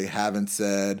said, what they haven't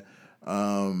said,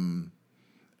 and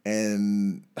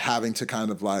having to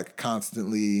kind of like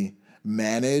constantly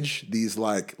manage these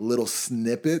like little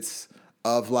snippets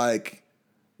of like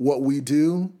what we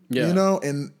do, you know,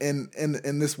 in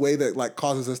this way that like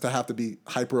causes us to have to be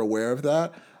hyper aware of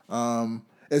that,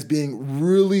 as being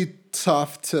really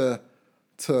tough to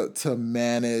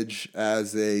manage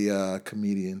as a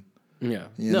comedian. Yeah.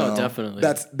 You No, know? definitely.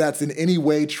 That's in any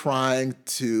way trying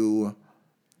to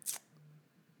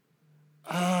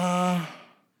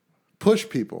push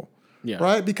people. Yeah.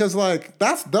 Right? Because like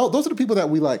those are the people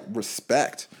that we like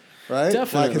respect, right?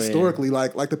 Definitely. Like historically,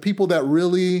 like the people that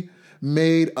really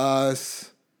made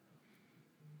us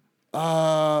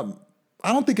I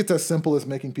don't think it's as simple as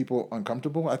making people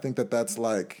uncomfortable. I think that that's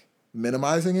like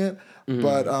minimizing it. Mm-hmm.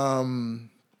 But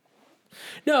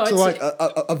no, to like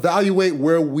evaluate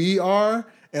where we are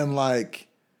and like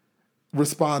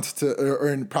response to or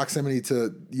in proximity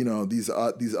to, you know, these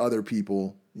other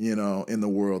people, you know, in the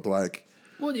world, like.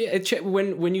 Well, yeah.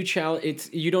 When you challenge,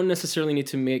 you don't necessarily need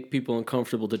to make people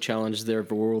uncomfortable to challenge their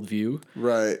worldview,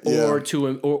 Right? Or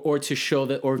to show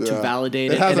that, or to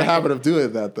validate it. It has a habit of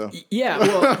doing that, though. Yeah.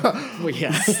 Well,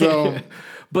 yeah. So.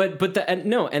 But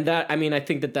that I mean, I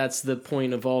think that's the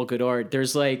point of all good art.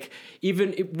 There's like,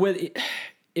 even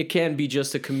it can be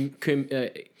just it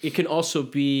can also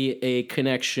be a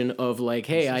connection of like,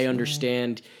 hey, I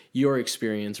understand your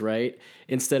experience, right?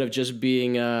 Instead of just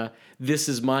being this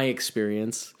is my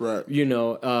experience, right? You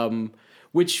know,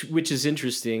 which is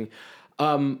interesting.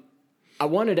 I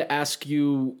wanted to ask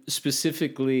you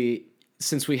specifically,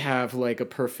 since we have like a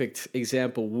perfect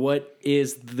example, what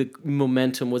is the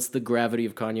momentum? What's the gravity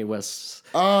of Kanye West's?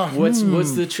 What's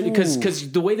the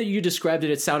because the way that you described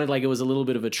it, it sounded like it was a little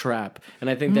bit of a trap,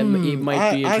 and I think that it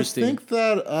might be interesting. I think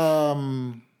that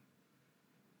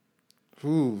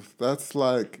that's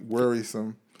like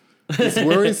worrisome. It's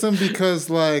worrisome because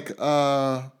like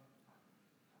I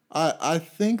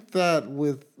think that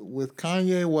with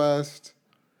Kanye West,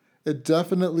 it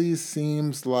definitely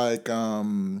seems like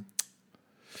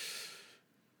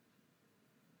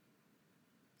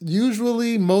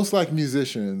usually most like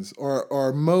musicians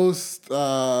or most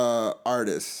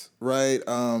artists, right?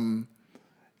 And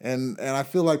I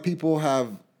feel like people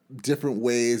have different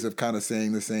ways of kind of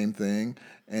saying the same thing,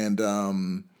 and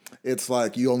it's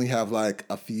like you only have like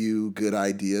a few good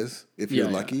ideas if you're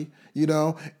lucky, you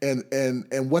know.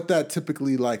 And what that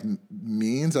typically like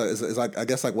means is like, I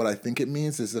guess like what I think it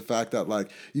means is the fact that like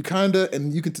you kind of,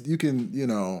 and you can you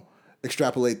know,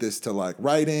 extrapolate this to like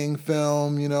writing,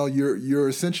 film, you know, you're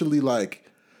essentially like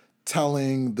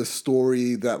telling the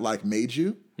story that like made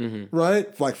you,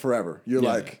 right? Like forever. You're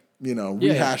like, you know,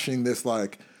 rehashing this,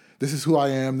 like, this is who I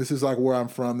am, this is like where I'm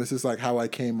from, this is like how I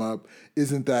came up.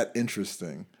 Isn't that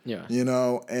interesting? Yeah. You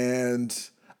know, and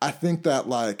I think that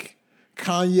like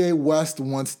Kanye West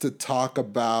wants to talk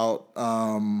about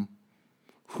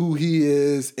who he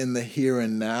is in the here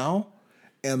and now,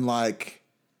 and like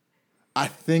I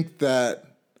think that,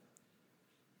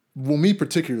 well, me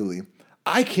particularly,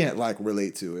 I can't like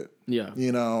relate to it. Yeah.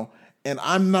 You know, and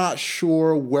I'm not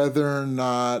sure whether or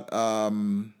not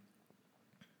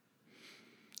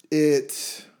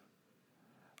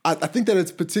I think that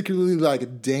it's particularly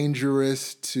like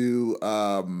dangerous to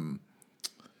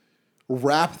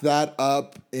wrap that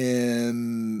up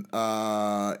in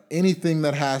anything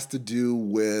that has to do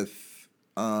with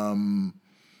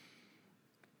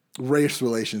race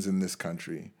relations in this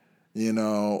country, you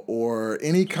know, or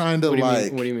any kind of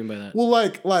like. What do you mean by that? Well,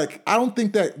 like I don't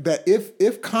think that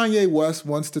if Kanye West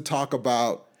wants to talk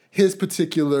about his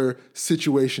particular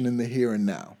situation in the here and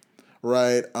now,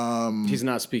 right? He's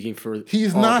not speaking for.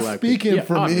 He's all not black speaking people.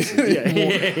 for me obviously.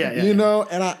 anymore, you know.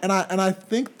 And I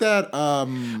think that.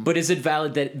 But is it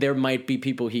valid that there might be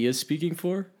people he is speaking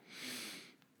for?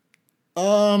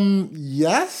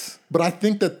 Yes, but I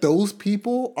think that those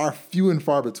people are few and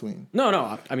far between.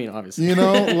 No. I mean, obviously. You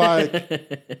know, like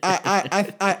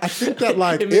I think that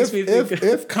like It makes me think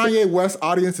if Kanye West's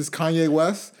audience is Kanye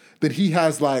West, then he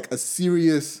has like a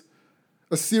serious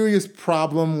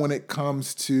problem when it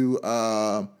comes to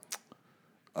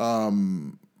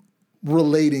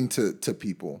relating to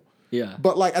people. Yeah.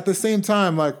 But like at the same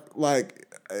time, like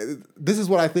this is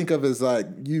what I think of as like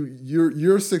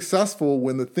you're successful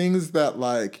when the things that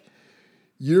like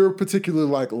your particular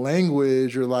like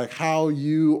language or like how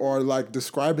you are like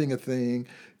describing a thing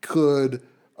could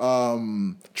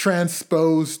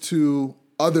transpose to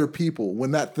other people,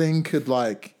 when that thing could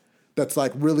like that's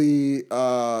like really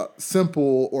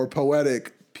simple or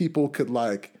poetic, people could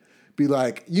like be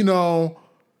like, you know,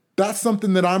 that's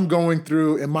something that I'm going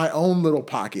through in my own little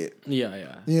pocket.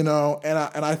 Yeah. You know, and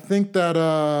I think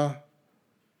that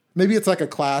maybe it's like a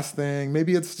class thing.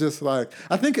 Maybe it's just like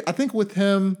I think with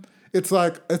him, it's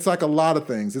like a lot of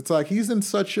things. It's like he's in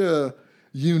such a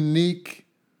unique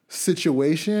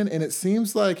situation, and it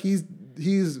seems like he's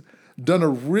done a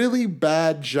really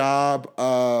bad job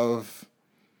of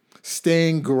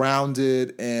staying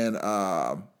grounded in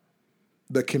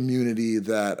the community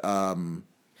that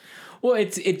Well,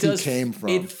 it does. came from.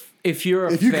 If you're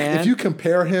a fan, if you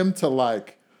compare him to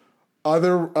like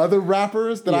other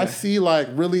rappers that I Yeah. see like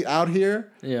really out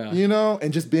here, Yeah. you know,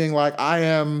 and just being like, I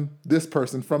am this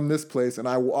person from this place, and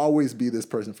I will always be this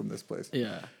person from this place.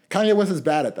 Yeah. Kanye West is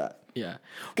bad at that. Yeah.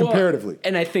 Comparatively. Well,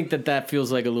 and I think that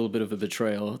feels like a little bit of a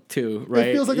betrayal too, right?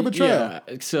 It feels like a betrayal.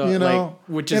 Yeah. So you know, like,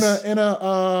 which is in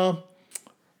a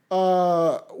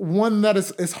one that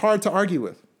is hard to argue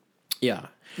with. yeah.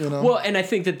 You know? Well, and I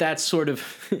think that's sort of,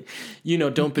 you know,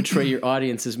 don't betray your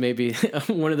audience is maybe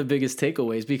one of the biggest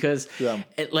takeaways, because Yeah.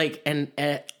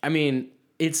 I mean,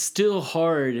 it's still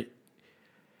hard.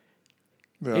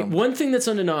 Yeah. One thing that's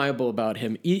undeniable about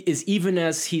him is even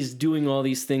as he's doing all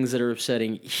these things that are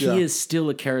upsetting, he Yeah. is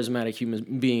still a charismatic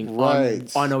human being Right.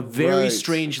 on a very Right.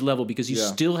 strange level, because you Yeah.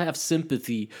 still have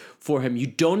sympathy for him. You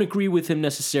don't agree with him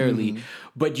necessarily,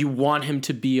 but you want him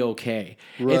to be okay.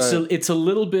 It's Right. it's a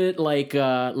little bit like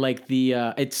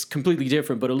the it's completely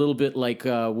different, but a little bit like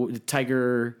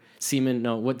Tiger Seaman.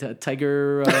 No, what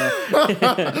Tiger?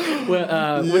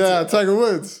 Yeah, Tiger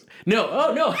Woods. No,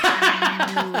 oh no,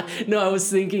 no. I was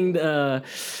thinking,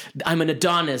 I'm an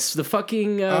Adonis, the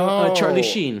fucking Charlie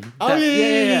Sheen.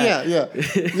 Yeah.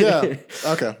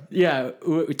 Okay. Yeah,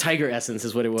 Tiger Essence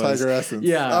is what it was. Tiger Essence.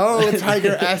 Yeah. Oh,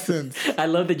 Tiger Essence. I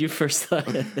love that you first thought.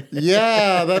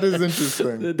 Yeah, that is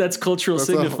interesting. That's cultural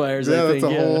signifiers. Yeah, I think.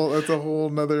 that's a whole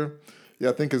nother. Yeah,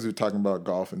 I think as we're talking about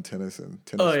golf and tennis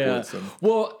sports and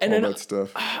well, and all then that stuff.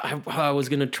 I was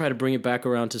gonna try to bring it back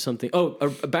around to something.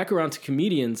 Back around to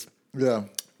comedians. Yeah.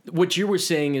 What you were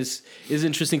saying is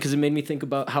interesting, because it made me think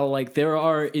about how like there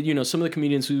are, you know, some of the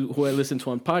comedians who I listen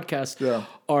to on podcasts Yeah.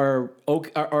 are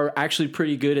actually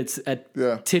pretty good at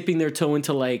Yeah. tipping their toe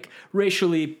into like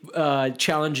racially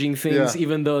challenging things, Yeah.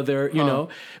 even though they're you know.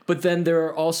 But then there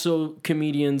are also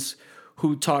comedians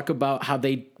who talk about how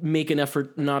they make an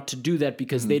effort not to do that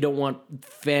because they don't want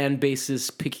fan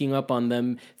bases picking up on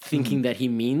them thinking that he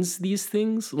means these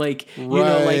things. Like, you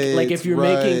know, like if you're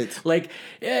making like,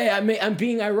 yeah, I'm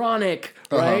being ironic,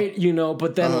 right? You know,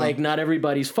 but then like not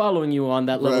everybody's following you on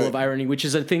that level of irony, which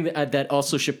is a thing that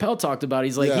also Chappelle talked about.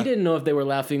 He's like, he didn't know if they were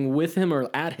laughing with him or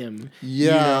at him. You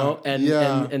know?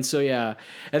 And so yeah.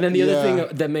 And then the other thing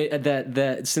that made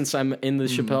that since I'm in the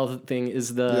Chappelle thing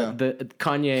is the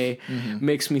Kanye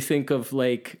makes me think of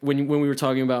like when we were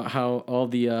talking about how all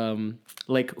the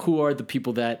like who are the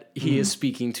people that he is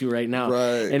speaking to right now,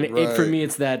 and for me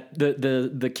it's that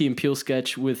the Key and Peele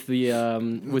sketch with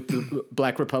the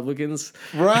black Republicans,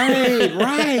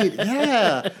 right,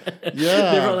 yeah.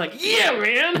 They were like, yeah,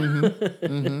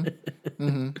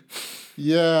 man.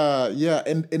 Yeah,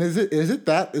 and is it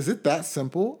that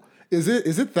simple? Is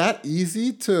it that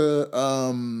easy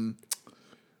to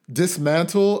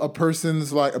dismantle a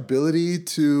person's like ability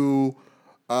to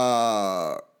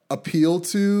appeal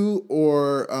to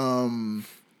or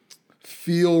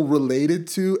feel related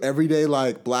to everyday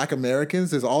like Black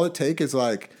Americans? Is all it takes is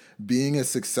like being a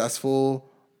successful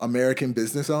American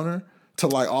business owner to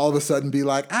like all of a sudden be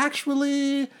like,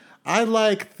 actually, I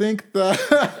like think that.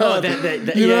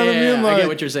 You know what I mean? Like, I get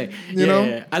what you're saying. You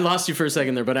know? I lost you for a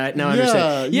second there, but now I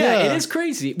understand. Yeah, it is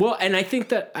crazy. Well, and I think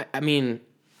that I mean,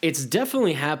 it's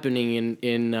definitely happening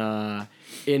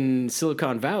in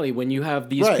Silicon Valley when you have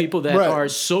these people that are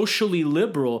socially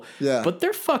liberal, but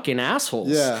they're fucking assholes.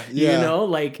 You know,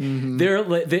 like they're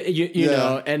you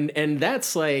know, and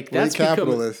that's like that's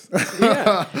capitalist.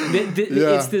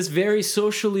 It's this very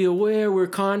socially aware. We're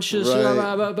conscious,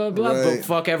 blah blah blah blah. But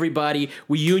fuck everybody.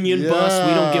 We union bust.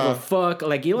 We don't give a fuck.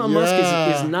 Like Elon Musk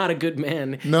is not a good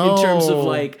man in terms of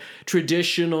like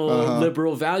traditional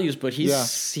liberal values, but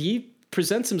he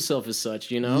presents himself as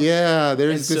such, you know? Yeah,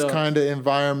 there's this kind of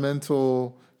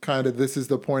environmental kind of, this is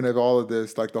the point of all of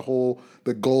this. Like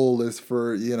the goal is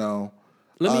for, you know,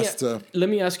 Let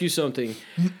me ask you something.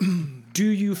 Do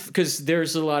you, because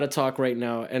there's a lot of talk right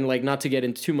now, and like not to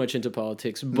get too much into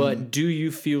politics, but do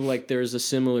you feel like there's a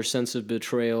similar sense of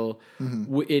betrayal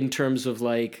in terms of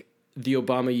like the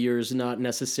Obama years not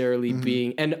necessarily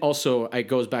being, and also it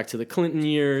goes back to the Clinton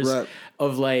years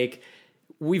of like,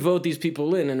 we vote these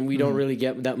people in and we don't really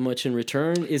get that much in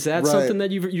return. Is that something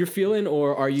that you're feeling,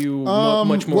 or are you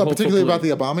much more hopeful? Particularly about the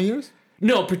Obama years?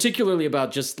 No, particularly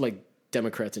about just like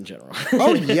Democrats in general.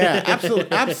 Oh yeah,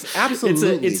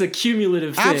 absolutely. It's a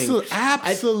cumulative thing.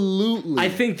 Absolutely. I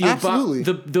think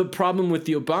the problem with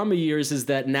the Obama years is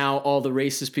that now all the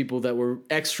racist people that were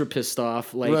extra pissed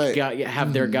off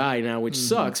have their guy now, which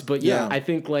sucks. But I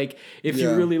think like if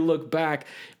you really look back,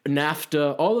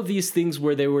 NAFTA, all of these things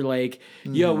where they were like,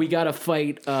 yo, we got to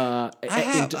fight. I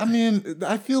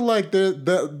feel like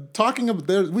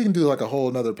we can do like a whole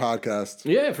another podcast.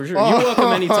 Yeah, for sure. You're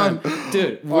welcome anytime.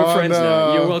 Dude, we're friends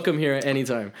now. You're welcome here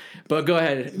anytime. But go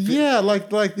ahead. Yeah, like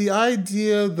the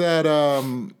idea that,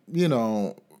 you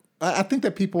know, I think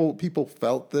that people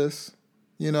felt this,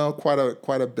 you know, quite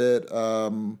a bit.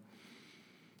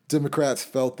 Democrats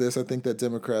felt this. I think that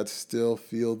Democrats still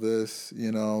feel this,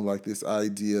 you know, like this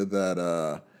idea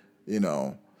that, you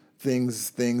know,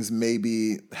 things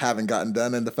maybe haven't gotten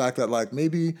done. And the fact that like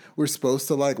maybe we're supposed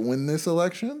to like win this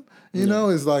election, you know,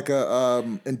 is like a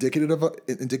indicative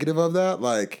of that.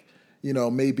 Like, you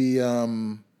know, maybe.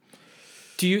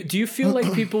 Do you feel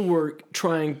like people were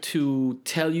trying to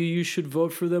tell you should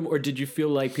vote for them, or did you feel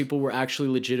like people were actually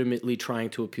legitimately trying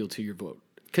to appeal to your vote?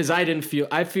 Because I didn't feel.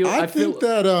 I think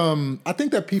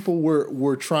that people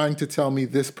were trying to tell me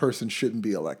this person shouldn't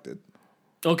be elected.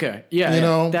 Okay, yeah, you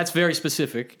know, that's very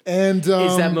specific. And is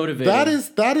that motivating?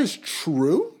 That is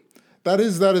true. That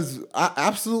is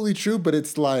absolutely true. But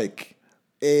it's like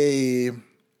I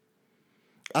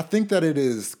think that it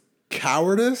is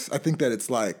cowardice. I think that it's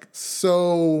like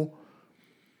so.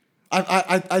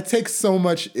 I take so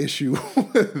much issue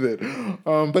with it,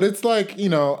 but it's like, you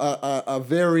know, a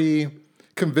very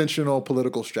conventional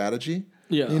political strategy,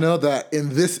 you know, that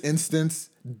in this instance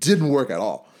didn't work at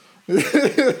all. You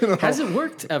know? Hasn't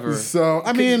worked ever. So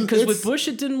I mean, because with Bush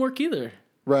it didn't work either.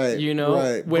 Right. You know,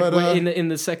 right. When in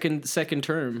the second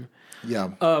term. Yeah.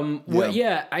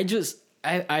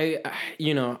 I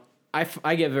you know,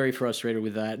 I get very frustrated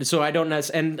with that. So I don't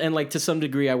and like to some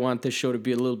degree I want this show to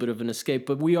be a little bit of an escape,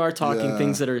 but we are talking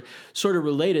things that are sort of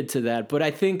related to that. But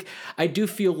I do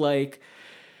feel like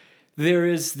there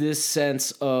is this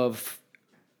sense of,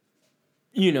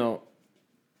 you know,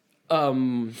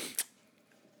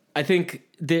 I think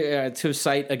to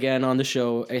cite again on the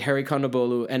show, Harry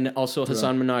Kondabolu and also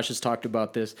Hassan Minhaj has talked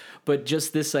about this, but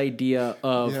just this idea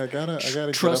of I gotta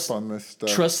get up on this stuff.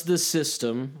 Trust the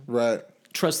system, right?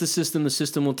 Trust the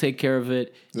system will take care of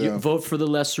it. You vote for the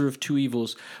lesser of two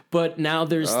evils. But now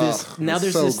there's this. Now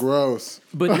there's so this. Gross.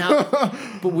 But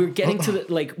we're getting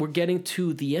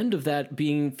to the end of that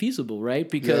being feasible, right?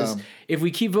 Because if we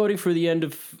keep voting for the end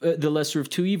of the lesser of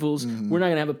two evils, we're not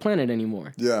gonna have a planet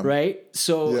anymore. Yeah. Right.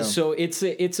 So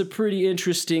it's a pretty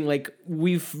interesting. Like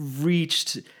we've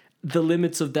reached the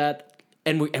limits of that.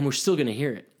 And we're still gonna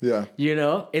hear it. Yeah, you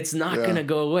know, it's not gonna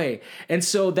go away. And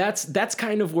so that's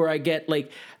kind of where I get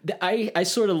like I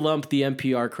sort of lump the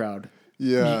NPR crowd.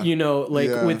 Yeah, you know, like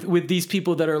with these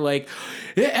people that are like,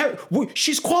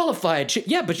 she's qualified.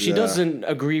 But she doesn't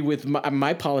agree with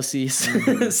my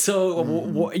policies.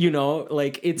 So you know,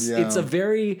 like it's a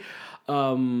very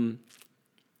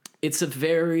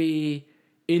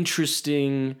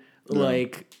interesting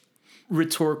like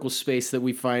rhetorical space that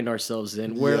we find ourselves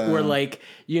in where we're like,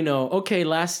 you know, okay,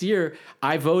 last year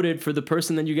I voted for the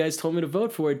person that you guys told me to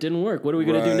vote for. It didn't work. What are we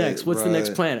going to do next? What's the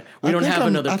next plan? We don't have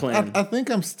another plan. I think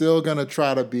I'm still going to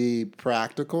try to be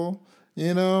practical,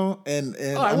 you know, and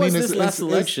I mean, this last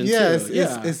election too.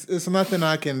 It's nothing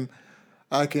I can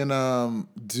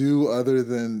do other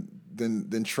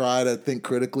than try to think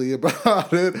critically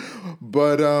about it.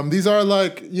 But these are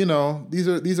like, you know, these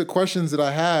are questions that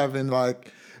I have, and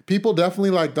like, people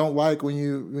definitely like don't like when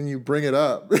you bring it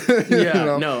up.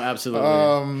 Yeah, no,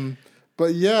 absolutely.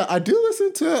 But yeah, I do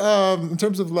listen to in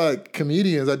terms of like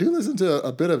comedians, I do listen to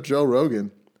a bit of Joe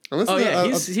Rogan.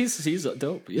 He's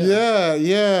dope.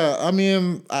 Yeah. I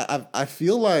mean, I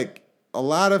feel like a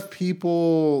lot of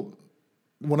people,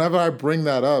 whenever I bring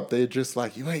that up, they just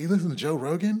like, you listen to Joe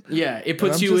Rogan? Yeah, it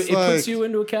puts you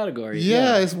into a category.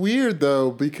 Yeah, it's weird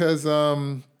though because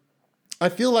I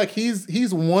feel like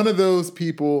he's one of those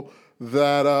people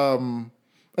that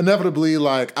inevitably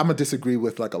like I'm gonna disagree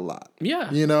with like a lot.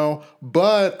 Yeah.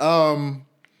 But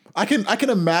I can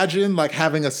imagine like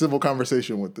having a civil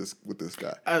conversation with this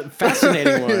guy.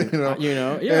 Fascinating one.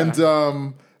 Yeah.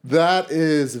 And that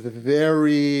is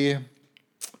very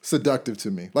seductive to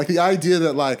me. Like the idea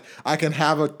that like I can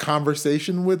have a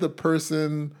conversation with a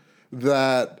person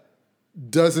that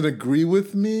doesn't agree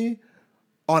with me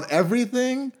on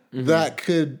everything that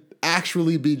could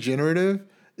actually be generative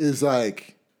is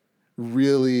like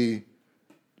really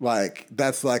like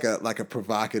that's like a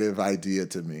provocative idea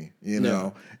to me, and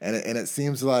it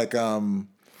seems like I'm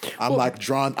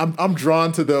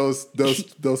drawn to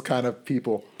those kind of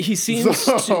people. He seems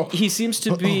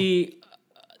to be.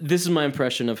 This is my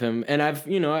impression of him, and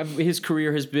his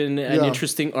career has been an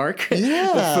interesting arc.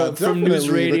 Yeah, from news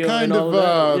radio the kind and all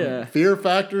of that. Yeah. Fear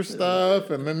Factor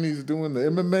stuff, and then he's doing the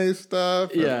MMA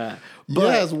stuff. Yeah,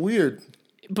 it's weird.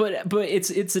 But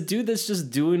it's a dude that's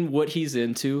just doing what he's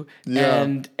into,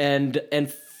 and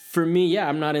for me,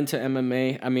 I'm not into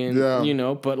MMA. I mean,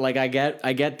 but like I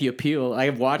get the appeal.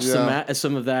 I've watched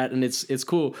some of that, and it's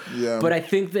cool. Yeah. But I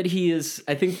think that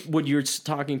I think what you're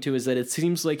talking to is that it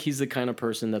seems like he's the kind of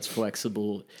person that's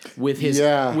flexible with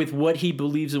with what he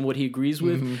believes and what he agrees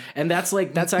with, and that's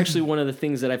actually one of the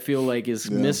things that I feel like is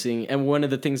missing, and one of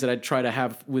the things that I try to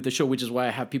have with the show, which is why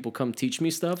I have people come teach me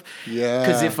stuff. Yeah.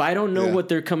 Because if I don't know what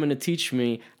they're coming to teach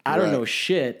me, I don't know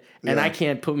shit. And I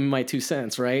can't put in my 2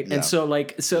 cents, right? Yeah. And so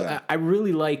I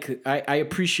really I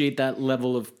appreciate that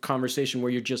level of conversation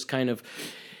where you're just kind of,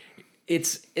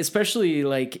 it's especially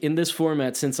like in this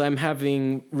format, since I'm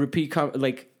having repeat,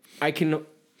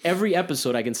 every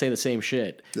episode I can say the same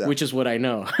shit, which is what I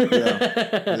know.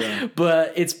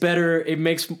 But it's better. It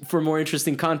makes for more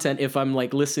interesting content if I'm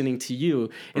like listening to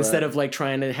you instead of like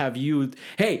trying to have you.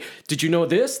 Hey, did you know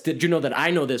this? Did you know that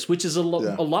I know this? Which is a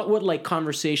lot what like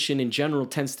conversation in general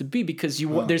tends to be because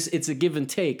it's a give and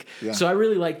take. Yeah. So I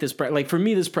really like this. Like for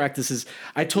me, this practice is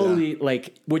I totally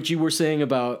like what you were saying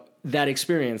about that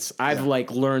experience. I've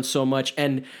like learned so much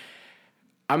and.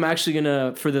 I'm actually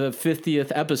gonna, for the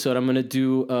 50th episode, I'm gonna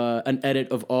do an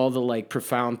edit of all the like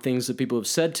profound things that people have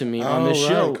said to me on this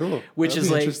show, cool. Which is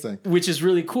like, which is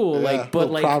really cool. Yeah, like, but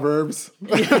like proverbs.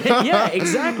 Yeah,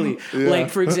 exactly. Yeah. Like,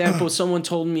 for example, someone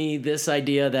told me this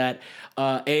idea that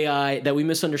AI, that we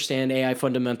misunderstand AI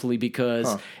fundamentally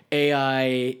because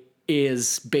AI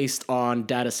is based on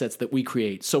data sets that we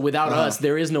create. So without us,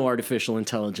 there is no artificial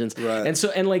intelligence. Right. And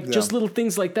so, and like just little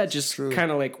things like that, just kind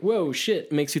of like, whoa,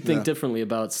 shit, makes you think differently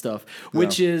about stuff,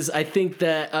 which is, I think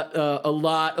that a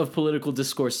lot of political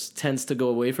discourse tends to go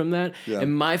away from that. Yeah.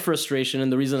 And my frustration,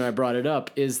 and the reason I brought it up,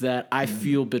 is that I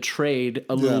feel betrayed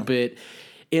a little bit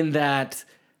in that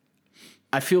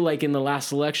I feel like in the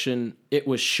last election, it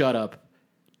was shut up.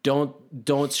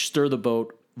 Don't stir the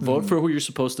boat. Vote for who you're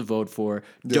supposed to vote for.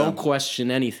 Don't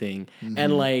question anything.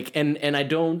 And like, and I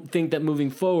don't think that moving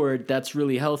forward, that's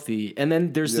really healthy. And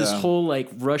then there's this whole like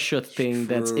Russia thing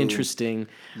that's interesting.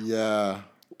 Yeah,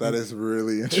 that is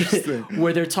really interesting.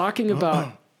 Where they're talking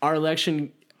about our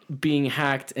election being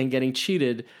hacked and getting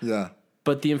cheated. Yeah.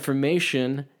 But the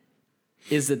information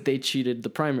is that they cheated the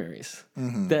primaries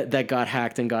that got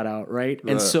hacked and got out, right?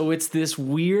 And so it's this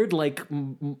weird like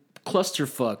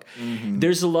clusterfuck.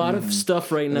 There's a lot of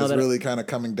stuff right now that's really kind of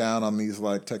coming down on these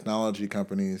like technology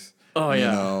companies. Oh you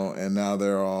know, and now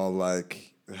they're all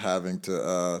like having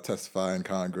to testify in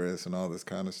Congress and all this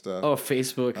kind of stuff. Oh,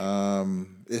 Facebook.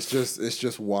 It's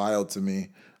just wild to me.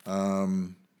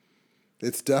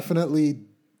 It's definitely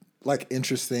like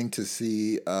interesting to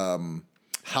see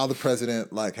how the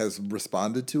president like has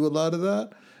responded to a lot of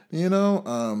that. You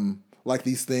know, like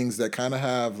these things that kind of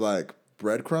have like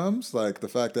breadcrumbs, like the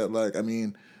fact that like I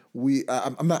mean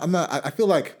I feel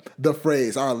like the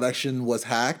phrase "our election was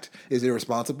hacked" is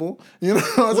irresponsible. You know,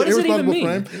 it's what does it even mean?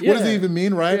 What does it even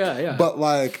mean, right? Yeah. But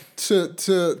like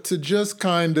to just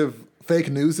kind of fake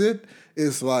news it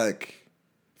is like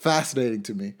fascinating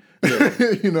to me. Yeah.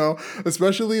 You know,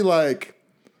 especially like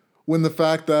when the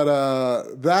fact that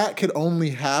that could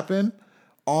only happen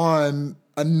on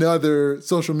another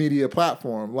social media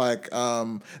platform, like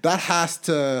that has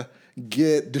to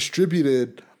get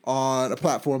distributed on a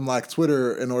platform like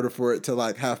Twitter in order for it to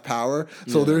like have power.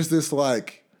 So there's this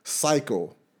like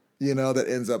cycle, you know, that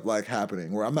ends up like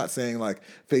happening where I'm not saying like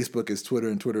Facebook is Twitter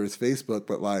and Twitter is Facebook,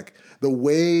 but like the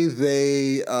way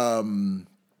they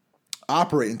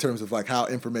operate in terms of like how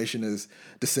information is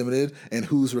disseminated and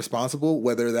who's responsible,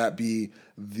 whether that be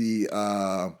the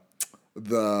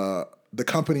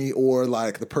company or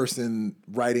like the person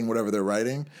writing whatever they're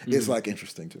writing, is like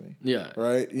interesting to me. Yeah.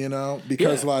 Right. You know,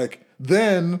 because like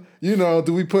then, you know,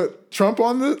 do we put Trump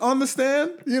on the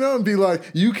stand, you know, and be like,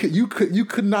 you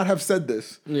could not have said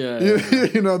this. Yeah.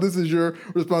 You know, this is your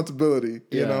responsibility,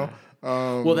 you know?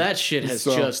 Well, that shit has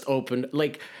just opened.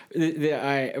 Like,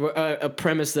 a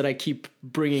premise that I keep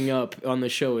bringing up on the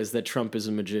show is that Trump is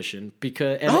a magician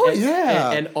because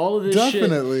and all of this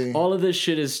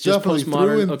shit is just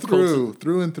postmodern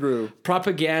through and through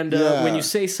propaganda. Yeah. When you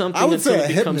say something, I would until say it a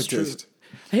becomes hypnotist. true.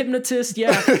 Hypnotist,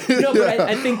 yeah. No, but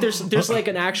I think there's like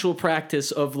an actual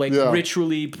practice of like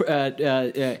ritually,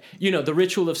 you know, the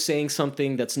ritual of saying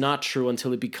something that's not true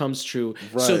until it becomes true,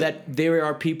 so that there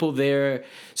are people there,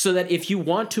 so that if you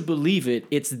want to believe it,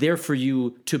 it's there for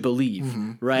you to believe,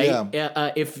 right?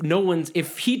 Yeah.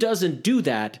 If he doesn't do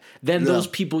that, then those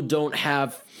people don't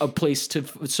have a place to.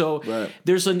 So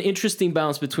there's an interesting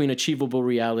balance between achievable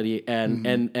reality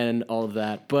and all of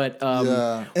that, but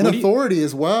and authority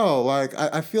as well. Like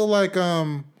I feel like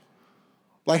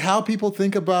how people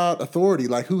think about authority,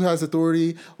 like who has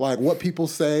authority, like what people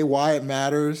say, why it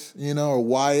matters, you know, or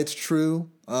why it's true.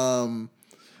 I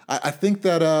think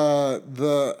that I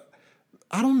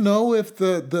don't know if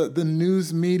the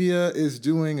news media is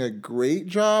doing a great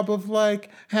job of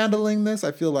like handling this.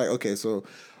 I feel like, okay, so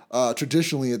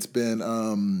traditionally it's been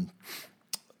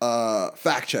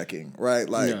fact checking, right?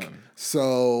 Like,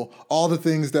 so all the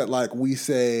things that like we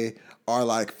say are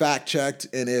like fact checked,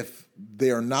 and if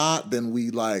they are not, then we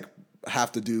like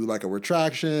have to do like a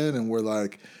retraction, and we're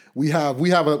like we have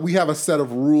a set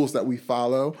of rules that we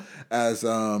follow as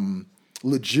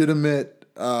legitimate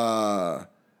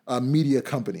media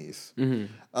companies. It's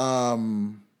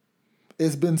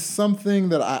been something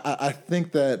that I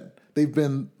think that they've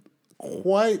been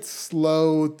quite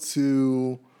slow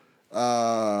to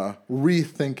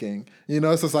rethinking. You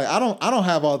know, it's just like I don't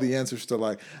have all the answers to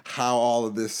like how all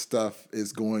of this stuff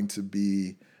is going to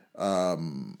be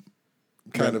kind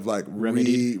of like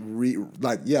remedied,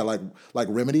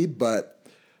 remedied, but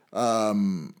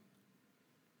the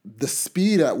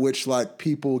speed at which like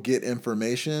people get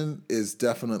information is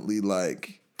definitely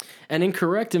like. And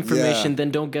incorrect information,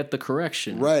 then don't get the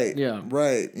correction. Right. Yeah.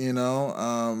 Right. You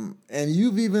know, and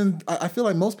you've even, I feel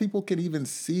like most people can even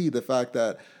see the fact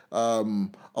that a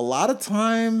lot of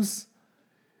times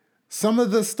some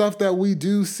of the stuff that we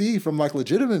do see from like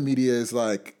legitimate media is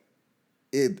like,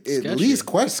 at least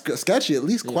sketchy, at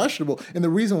least questionable. And the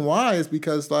reason why is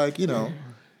because like, you know,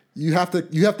 you have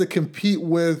to compete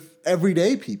with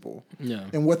everyday people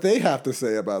and what they have to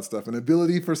say about stuff, and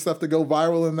ability for stuff to go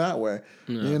viral in that way.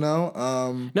 You know,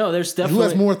 no, there's definitely who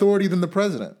has more authority than the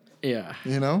president. Yeah,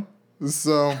 you know,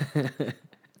 so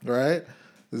right.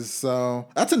 So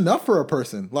that's enough for a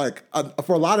person, like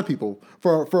for a lot of people,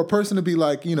 for a person to be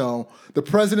like, you know, the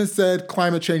president said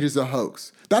climate change is a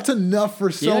hoax. That's enough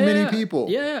for so many people.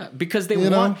 Yeah, because they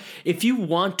want. If you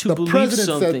want to believe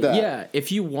something, if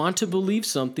you want to believe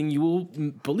something, you will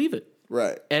believe it.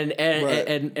 Right.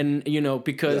 And you know,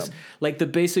 because like the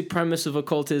basic premise of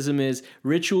occultism is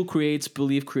ritual creates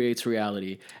belief, creates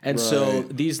reality. And so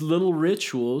these little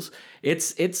rituals,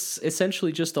 it's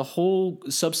essentially just a whole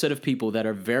subset of people that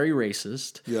are very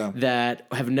racist, that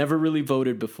have never really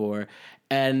voted before.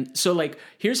 And so like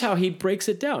here's how he breaks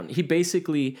it down.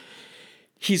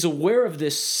 He's aware of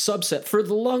this subset. For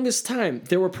the longest time,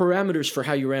 there were parameters for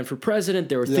how you ran for president.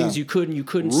 There were things you could and you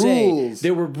couldn't say.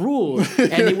 There were rules,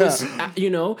 and it was, you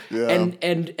know,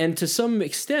 and to some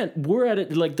extent, we're at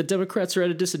it. Like the Democrats are at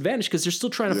a disadvantage because they're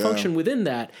still trying to function within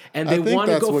that, and they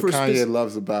want to go for. That's what Kanye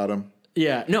loves about him.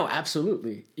 Yeah, no,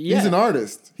 absolutely. Yeah. He's an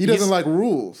artist. He doesn't like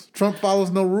rules. Trump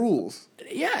follows no rules.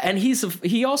 Yeah, and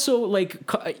he also like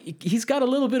he's got a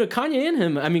little bit of Kanye in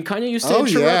him. I mean, Kanye used to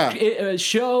interrupt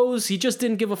shows. He just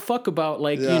didn't give a fuck about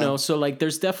like you know. So like,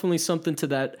 there's definitely something to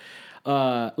that.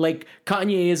 Like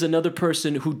Kanye is another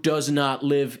person who does not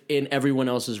live in everyone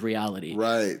else's reality,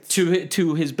 right?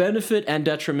 To his benefit and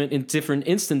detriment in different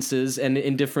instances and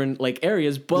in different like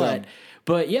areas. But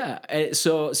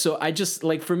so I just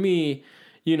like, for me,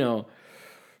 you know,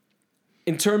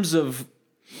 in terms of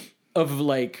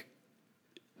like.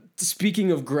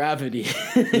 Speaking of gravity,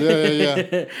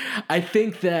 I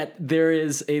think that there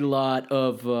is a lot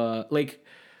of I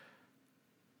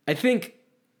think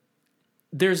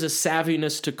there's a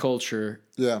savviness to culture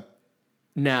Yeah.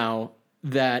 now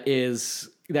that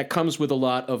comes with a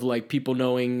lot of like people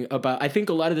knowing about. I think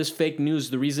a lot of this fake news,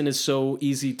 the reason it's so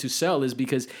easy to sell is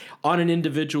because on an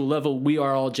individual level, we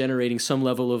are all generating some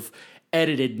level of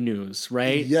edited news,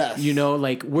 right? Yes. You know,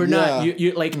 like we're not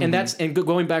you like, and that's and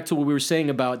going back to what we were saying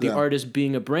about the artist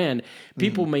being a brand,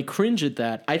 people may cringe at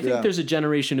that. I think there's a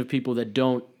generation of people that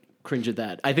don't cringe at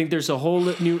that. I think there's a whole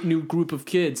new group of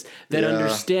kids that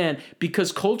understand,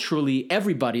 because culturally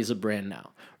everybody's a brand now.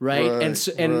 Right. And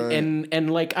so,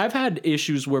 and like I've had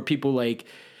issues where people like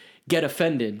get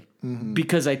offended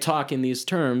because I talk in these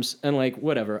terms, and like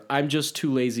whatever. I'm just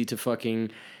too lazy to fucking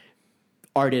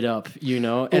art it up, you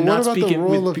know. But and what not about the speaking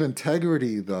role with of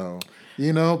integrity, though?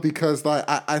 You know, because like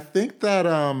I think that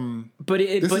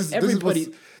this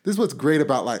is what's great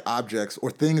about like objects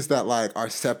or things that like are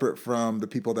separate from the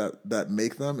people that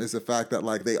make them, is the fact that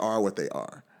like they are what they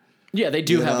are. Yeah, they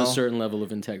do have a certain level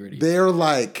of integrity. They're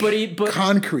like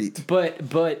concrete.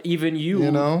 But even you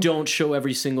don't show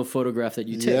every single photograph that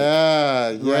you take. Yeah,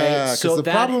 yeah. Because So the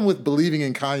problem with believing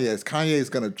in Kanye is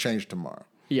going to change tomorrow.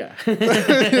 Yeah.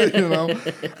 You know?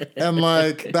 And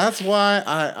like that's why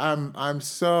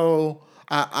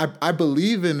I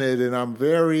believe in it, and I'm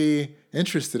very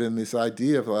interested in this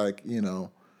idea of like, you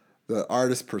know, the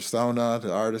artist persona,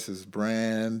 the artist's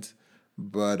brand,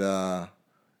 but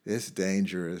it's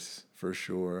dangerous for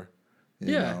sure.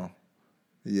 You know?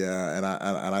 Yeah, and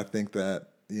I think that,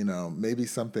 you know, maybe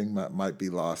something might be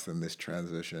lost in this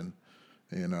transition,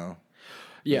 you know.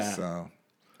 Yeah. So,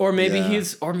 or maybe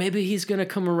he's gonna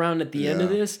come around at the end of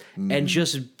this and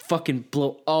just fucking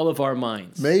blow all of our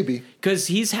minds. Maybe. Because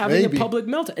he's having a public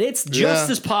meltdown. It's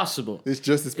just as possible. It's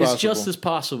just as possible. It's just as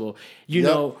possible. You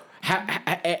know,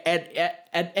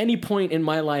 at any point in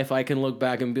my life, I can look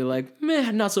back and be like,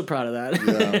 meh, not so proud of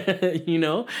that. Yeah. You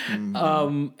know?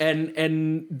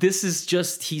 And this is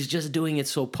just, he's just doing it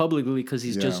so publicly because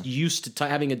he's just used to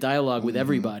having a dialogue with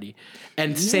everybody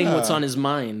and saying what's on his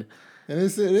mind. And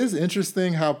it is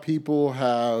interesting how people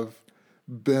have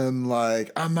been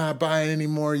like, I'm not buying any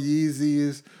more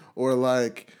Yeezys, or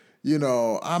like, you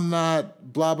know, I'm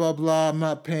not blah blah blah, I'm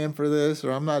not paying for this,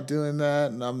 or I'm not doing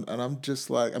that, and I'm just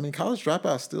like, I mean, College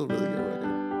Dropout's still really good right